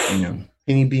shit.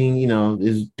 Penny being,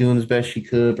 is doing as best she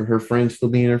could, but her friends still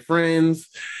being her friends.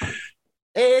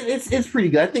 It's pretty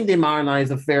good. I think they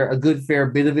modernized a good fair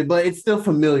bit of it, but it's still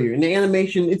familiar. And the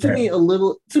animation, it took me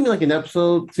like an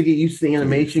episode to get used to the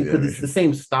animation because it's the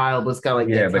same style, but it's got like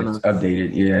but it's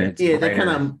updated. That kind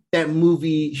of that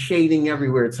movie shading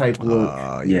everywhere type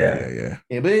look. Yeah.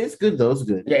 But it's good though. It's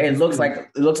good. Yeah, it looks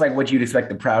like what you'd expect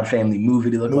the Proud Family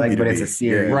movie to look like, but it's a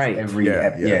series. Right.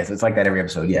 So it's like that every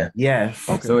episode. Yeah.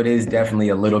 Okay. So it is definitely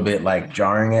a little bit like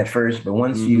jarring at first, but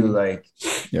once you like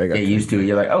get used to it,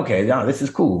 you're like, okay, no, this is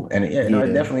cool, and it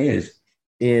definitely is.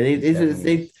 Yeah,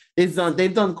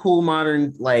 they've done cool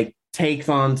modern like takes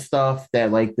on stuff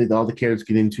that like all the characters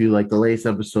get into. Like the latest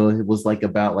episode, it was like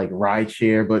about like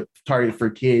rideshare, but targeted for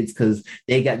kids because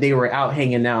they were out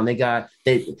hanging out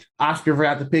and Oscar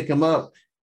forgot to pick them up.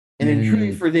 And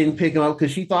then Trudy didn't pick him up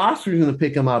because she thought Oscar was going to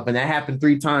pick him up. And that happened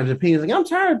 3 times. And Penny's like, I'm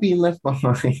tired of being left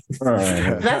behind.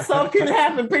 That's all can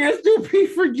happen. Parents do be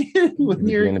forgetting when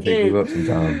you're a kid. Pick you up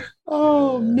sometimes.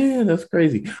 Oh, man, that's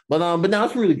crazy. But no,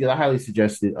 it's really good. I highly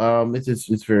suggest it.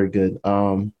 It's very good.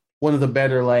 One of the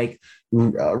better like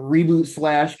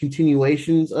reboot /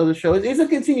 continuations of the show. It's a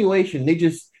continuation.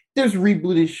 There's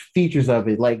rebootish features of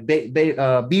it. Like BB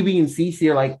and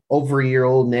Cece are like over a year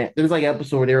old now. There's like an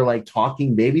episode where they were like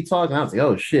talking baby talk, and I was like,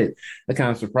 oh shit, that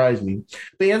kind of surprised me.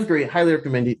 But yeah, it's great. Highly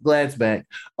recommend it. Glad it's back.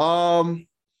 I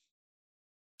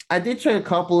did check a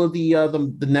couple of the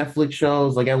Netflix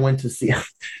shows. Like I went to see.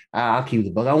 I'll keep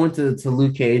the book. I went to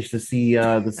Luke Cage to see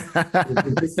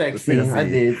the sex scene. I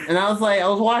did, and I was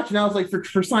watching. I was like,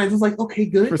 for science, I was like, okay,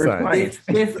 good. For science.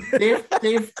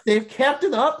 They've kept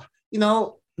it up.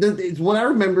 It's what I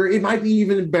remember. It might be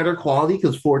even better quality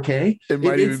because 4K. It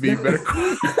might even be better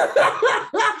quality.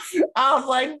 I was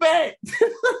like, bet.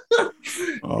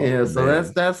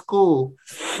 So that's cool.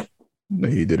 No,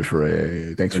 he did it for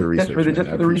thanks for the research. Just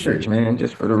for the research, man.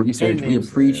 Just for the research. We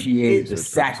appreciate the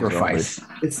sacrifice.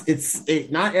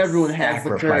 It's not everyone has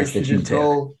the courage to just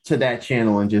go to that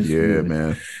channel and just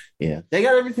man. Yeah, they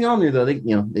got everything on there though.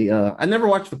 I never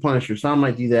watched The Punisher, so I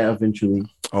might do that eventually.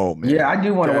 Oh man, yeah, I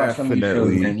do want to watch some of these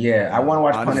shows, man. Yeah, I want to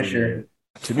watch Punisher.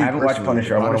 I haven't watched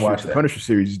Punisher. I want to watch that. The Punisher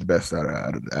series is the best out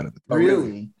of the three.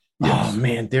 Really? Yes. Oh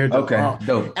man, they're okay.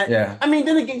 Dope. Yeah. I mean,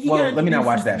 then again, let me not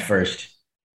watch that first.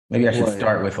 Maybe I should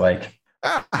start with like.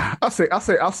 I'll say.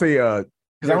 Because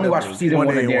I only watched season 1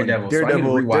 of Daredevil.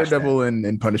 Daredevil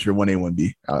and Punisher 1A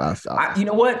 1B. You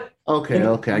know what? Okay,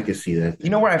 I can see that. You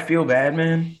know where I feel bad,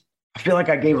 man? I feel like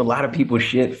I gave a lot of people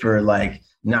shit for like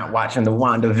not watching the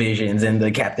WandaVisions and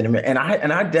the Captain America,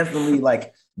 and I definitely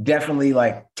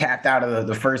tapped out of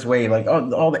the first wave. Like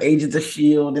all the Agents of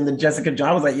S.H.I.E.L.D. and the Jessica Jones.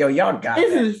 I was like, yo, y'all got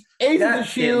Agents of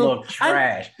S.H.I.E.L.D. look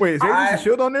trash. Wait, is Agents of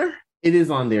S.H.I.E.L.D. on there? It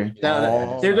is on there.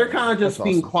 They're kind of just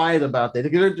being quiet about that.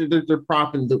 They're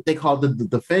propping. They call it the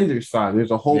Defenders side.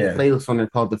 There's a whole playlist on there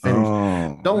called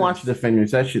Defenders. Don't watch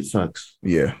Defenders. That shit sucks.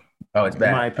 Yeah. Oh, it's bad.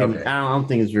 In my opinion, okay. I don't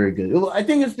think it's very good. I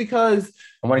think it's because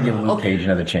I want to give Luke Cage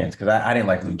another chance because I didn't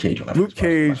like Luke Cage when I Luke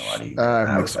Cage. I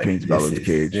have mixed opinions about Luke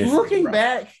Cage. Looking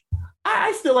back,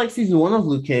 I still like season 1 of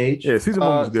Luke Cage. Yeah, season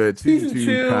 1 was good. Season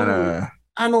 2 kind of.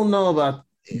 I don't know about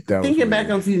thinking back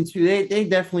on season 2. They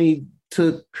definitely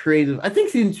took creative. I think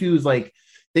season 2 is like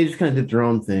they just kind of did their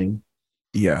own thing.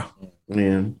 Yeah.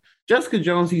 Man. Jessica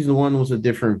Jones season 1 was a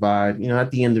different vibe.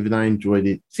 At the end of it, I enjoyed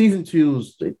it. Season 2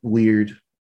 was weird.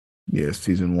 Yeah,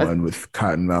 season 1 with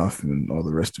Cottonmouth and all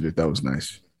the rest of it. That was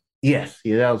nice. Yes.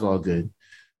 Yeah, that was all good.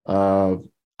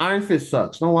 Iron Fist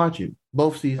sucks. Don't watch it.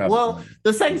 Both seasons. Probably. Well,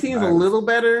 the second season's a little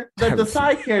better. The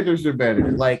side characters are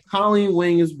better. Like Colleen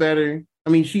Wing is better. I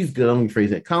mean, she's good. Let me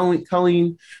phrase that.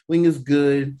 Colleen Wing is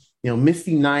good. You know,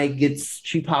 Misty Knight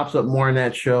she pops up more in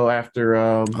that show after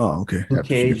okay. Luke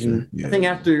Cage. And I think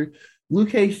after Luke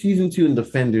Cage season 2 and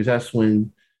Defenders, that's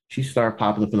when she started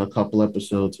popping up in a couple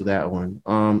episodes of that one.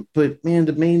 But man,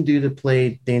 the main dude that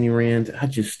played Danny Rand,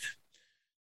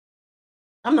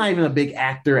 I'm not even a big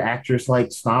actress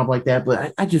like snob like that,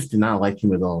 but I just did not like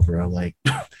him at all, bro. Like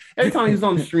every time he was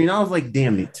on the screen, I was like,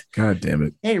 damn it. God damn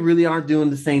it. They really aren't doing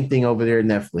the same thing over there at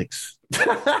Netflix.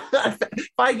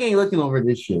 Fight ain't looking over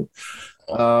this shit.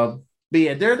 But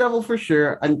yeah, Daredevil for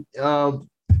sure.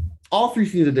 All 3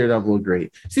 seasons of Daredevil are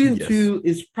great. Season 2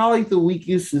 is probably the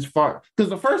weakest as far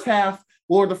because the first half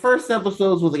or the first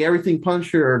episodes was like everything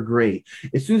Punisher are great.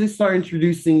 As soon as they start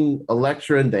introducing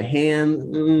Elektra and the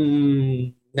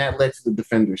Hand, that led to the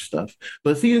Defender stuff.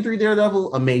 But season 3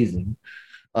 Daredevil, amazing.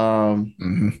 Yeah.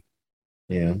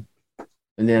 And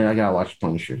then I gotta watch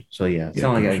Punisher. So yeah, it's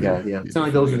not like I got It's not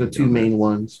like those are the 2 main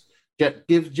ones.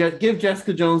 Give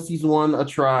Jessica Jones season 1 a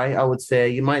try. I would say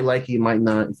you might like it, you might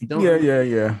not. If you don't,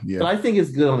 yeah. But I think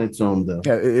it's good on its own, though.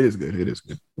 Yeah, it is good. It is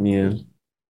good. Yeah.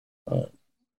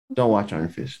 Don't watch Iron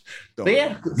Fist. But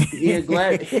glad.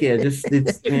 Yeah, just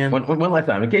it's man. One last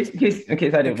time, in case I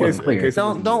didn't wasn't clear.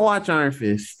 Don't watch Iron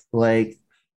Fist. Like,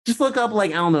 just look up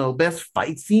like I don't know best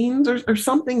fight scenes or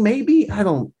something. Maybe I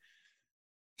don't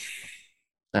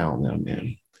know,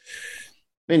 man.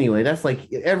 Anyway, that's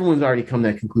like everyone's already come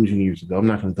to that conclusion years ago. I'm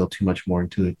not going to go too much more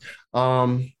into it.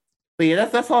 But yeah,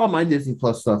 that's all my Disney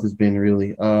Plus stuff has been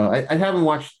really. I haven't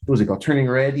watched what was it called Turning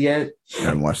Red yet. I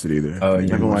haven't watched it either. Oh, you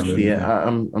haven't watched it yet.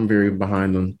 I'm very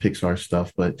behind on Pixar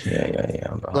stuff, but yeah.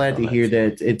 I'm glad to hear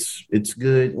that it's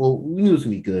good. Well, we knew it was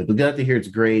gonna be good, but glad to hear it's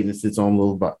great and it's its own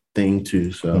little thing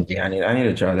too. So yeah, I need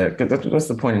to try that because that's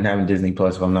the point in having Disney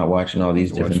Plus if I'm not watching all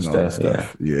these different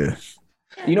stuff. Yeah.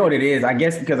 You know what it is? I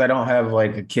guess because I don't have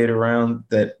like a kid around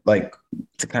that like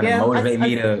to kind of motivate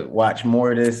me to watch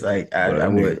more of this. Like I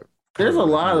would. There's a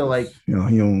lot of like, he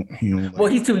don't.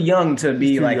 Well, he's too young to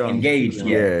be like engaged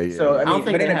yet. Yeah. So I mean,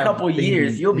 but in a couple of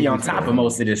years, you'll be on top of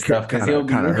most of this stuff because he'll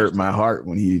kind of hurt my heart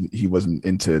when he wasn't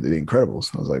into The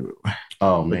Incredibles. I was like,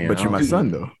 oh man, but you're my son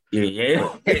though.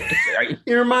 Yeah.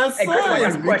 You're my son.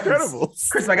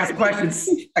 Chris, I got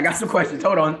some questions.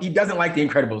 Hold on. He doesn't like The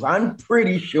Incredibles. I'm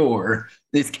pretty sure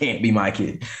this can't be my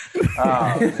kid.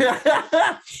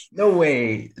 No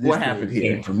way. What happened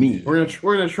here for me? We're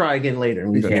gonna try again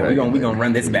later. We're gonna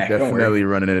run this back. Definitely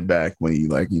running it back when you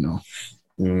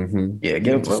Mm-hmm. Yeah,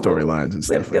 get storylines and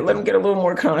stuff. Let them get a little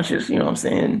more conscious. You know what I'm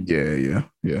saying? Yeah.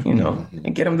 You know,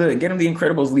 and get them the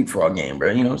Incredibles leapfrog game,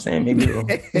 bro. You know what I'm saying? Maybe.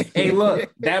 Hey,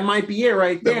 look, that might be it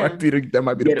right there. That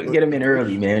might be get them in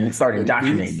early, man. Start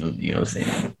indoctrinating them. You know what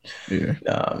I'm saying?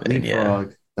 Yeah.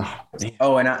 Leapfrog.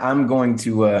 Oh, and I'm going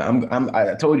to.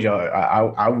 I told y'all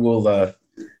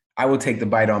I will take the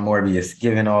bite on Morbius,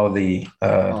 given all the.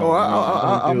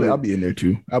 I'll be in there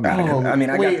too. Y'all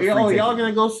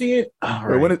gonna go see it?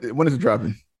 Right. When is it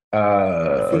dropping?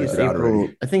 I think it's April.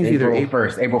 I think it's either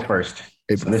April 1st.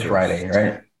 So this Friday,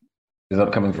 right? This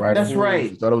upcoming Friday. That's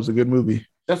right. I thought it was a good movie.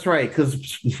 That's right, because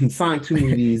Sonic 2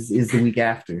 movies is the week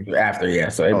after. Yeah.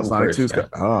 So April Sonic 1st. 2's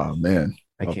oh man,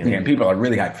 I can't. Man, people are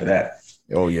really hyped for that.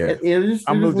 Oh yeah, they're leaning.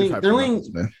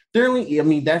 I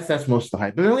mean, that's most of the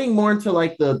hype. But they're leaning more into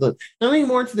like they're leaning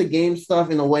more into the game stuff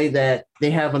in a way that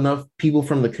they have enough people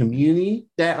from the community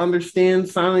that understand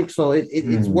Sonic, so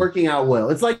it's working out well.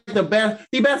 It's like the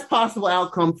best possible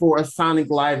outcome for a Sonic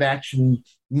live action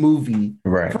movie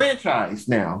franchise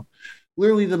now.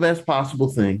 Literally the best possible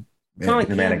thing. Sonic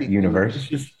cinematic universe. Cool. It's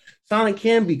just Sonic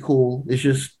can be cool. It's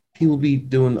just he will be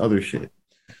doing other shit.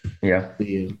 Yeah.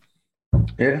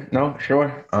 Yeah, no,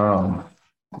 sure. Man,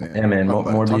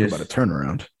 Morbius. Talk about a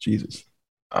turnaround. Jesus.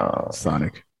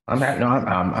 Sonic. I'm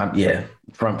yeah.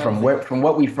 From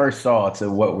what we first saw to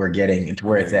what we're getting and to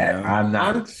where it's at.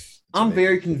 I'm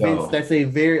very convinced that's a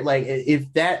very like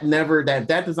if that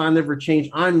design never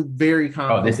changed, I'm very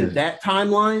confident that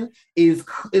timeline is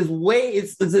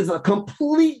a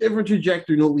complete different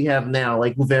trajectory than what we have now,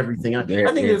 like with everything. I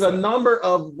think there's a number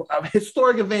of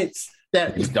historic events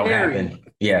that just don't happen.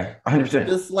 Yeah, 100%.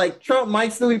 Just like Trump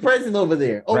might still be president over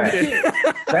there. Oh shit!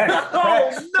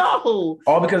 Facts. No!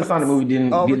 All because the Sonic movie didn't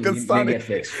get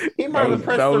fixed. He might have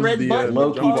pressed the red button.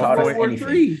 Low-key taught us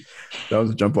anything. That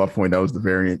was a jump off point. That was the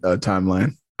variant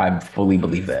timeline. I fully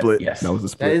believe that. Split. Yes, that was the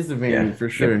split. That is the variant for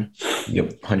sure.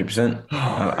 Yep, 100%.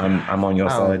 I'm on your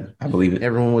side. I believe it.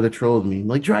 Everyone would have trolled me.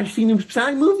 Like, Dry, you seen the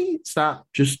Sonic movie? Stop.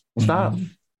 Just stop.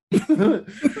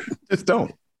 Just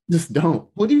don't. Just don't.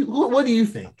 What do you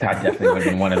think? I definitely would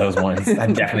have been one of those ones. I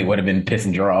definitely would have been piss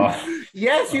and draw off.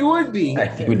 Yes, you would be.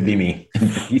 It would be me.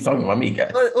 He's talking about me,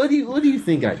 guys. What do you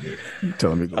think I did?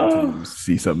 Telling me go to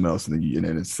see something else and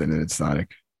then it's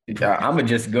Sonic. I'm gonna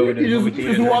just go to the movie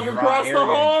theater. Just walk across the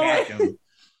hall.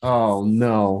 Oh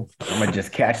no! I'm gonna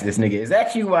just catch this nigga. Is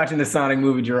that you watching the Sonic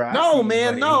movie, Gerard? No,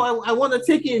 man, no. I want a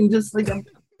ticket and just like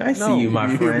I see you,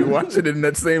 my friend. You watching it in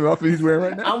that same outfit he's wearing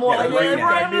right now? I'm walking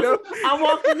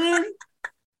in.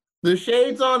 The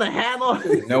shades on, the hat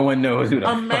on. No one knows who the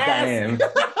fuck I am.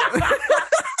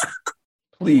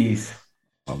 Please,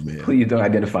 please don't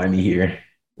identify me here.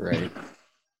 Right.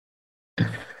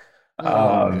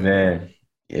 Oh man.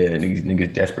 Yeah,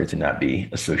 niggas desperate to not be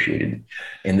associated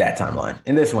in that timeline.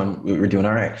 In this one, we're doing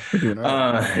all right.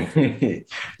 Niggas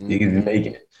be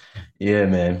making it. Yeah,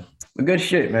 man. But good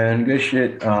shit, man. Good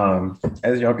shit.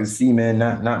 As y'all can see, man,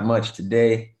 not much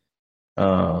today.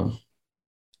 I'm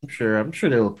sure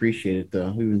they'll appreciate it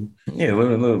though. We've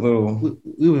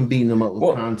been beating them up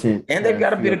with content. And they've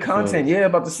got a bit of content. Yeah,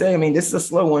 about to say. I mean, this is a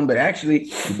slow one, but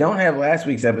actually, you don't have last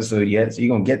week's episode yet, so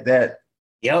you're gonna get that.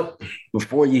 Yep.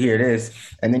 Before you hear this.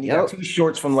 And then you got 2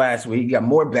 shorts from last week. You got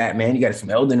more Batman. You got some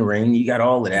Elden Ring. You got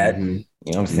all of that. Mm-hmm. You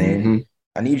know what I'm saying? Mm-hmm.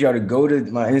 I need y'all to go to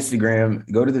my Instagram,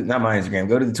 go to the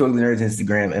Two Ugly Nerds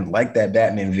Instagram and like that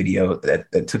Batman video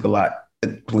that took a lot.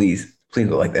 Please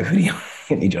go like that video.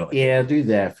 I need y'all. Yeah, do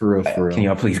that for real. Can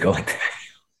y'all please go like that?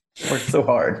 Worked so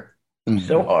hard.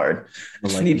 So hard. I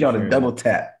just need y'all to double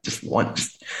tap. Just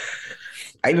once.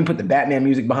 I even put the Batman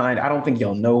music behind. I don't think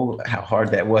y'all know how hard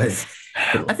that was.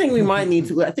 I think we might need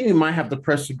to. I think we might have to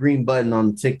press the green button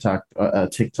on the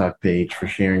TikTok page for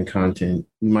sharing content.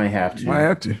 We might have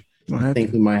to. I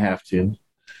think we might have to.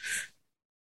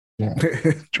 I'm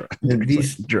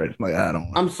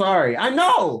sorry. I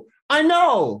know,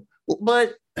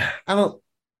 but I don't.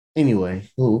 Anyway,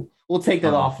 we'll take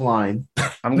that offline.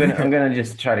 I'm gonna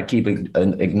just try to keep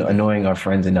annoying our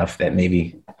friends enough that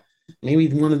maybe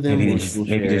one of them maybe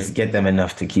just get them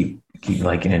enough to keep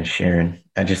liking and sharing.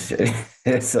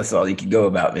 That's all you can go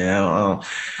about, man. I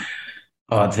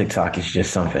don't TikTok is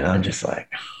just something. I'm just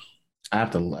like, I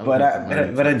have to, but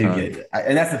I do get it.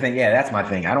 And that's the thing. Yeah, that's my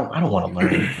thing. I don't want to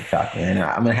learn TikTok, man.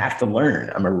 I'm gonna have to learn.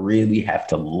 I'm gonna really have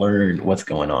to learn what's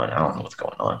going on. I don't know what's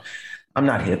going on. I'm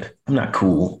not hip. I'm not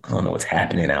cool. I don't know what's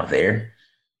happening out there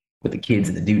with the kids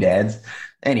and the doodads.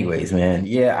 Anyways, man.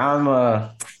 Yeah,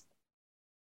 I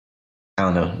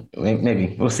don't know.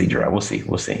 Maybe we'll see, Gerard. We'll see.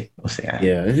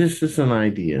 Yeah, it's just an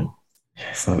idea.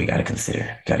 Something we got to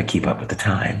consider. Got to keep up with the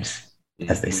times,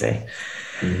 as they say.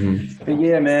 Mm-hmm. But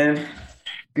yeah, man.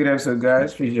 Good episode,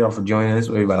 guys. Appreciate y'all for joining us.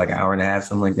 Maybe about like an hour and a half,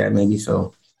 something like that, maybe.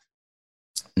 So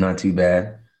not too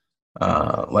bad.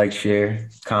 Like, share,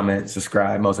 comment,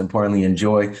 subscribe. Most importantly,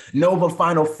 enjoy Nova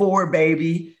Final 4,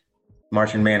 baby.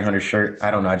 Martian Manhunter shirt.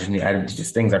 I don't know. I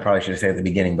just things I probably should have said at the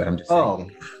beginning, but I'm just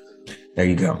saying. There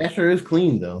you go. That sure is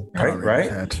clean though. Right.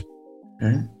 Mm-hmm.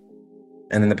 And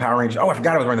then the Power Rangers. Oh, I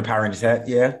forgot I was wearing the Power Rangers hat.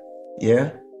 Yeah.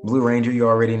 Blue Ranger, you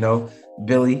already know.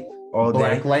 Billy, all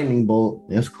Black day. Lightning Bolt.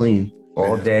 That's clean.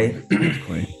 All day.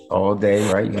 All day,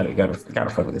 right? You gotta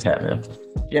fuck with this hat, man.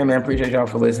 Yeah, man. Appreciate y'all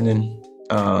for listening.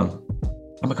 I'm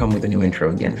gonna come with a new intro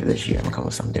again for this year. I'm gonna come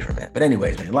with something different, man. But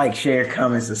anyways, man, like, share,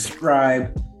 comment,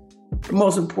 subscribe. But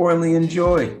most importantly,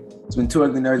 enjoy. It's been Two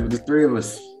Ugly Nerds with the 3 of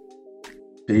us.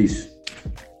 Peace.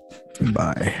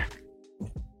 Bye.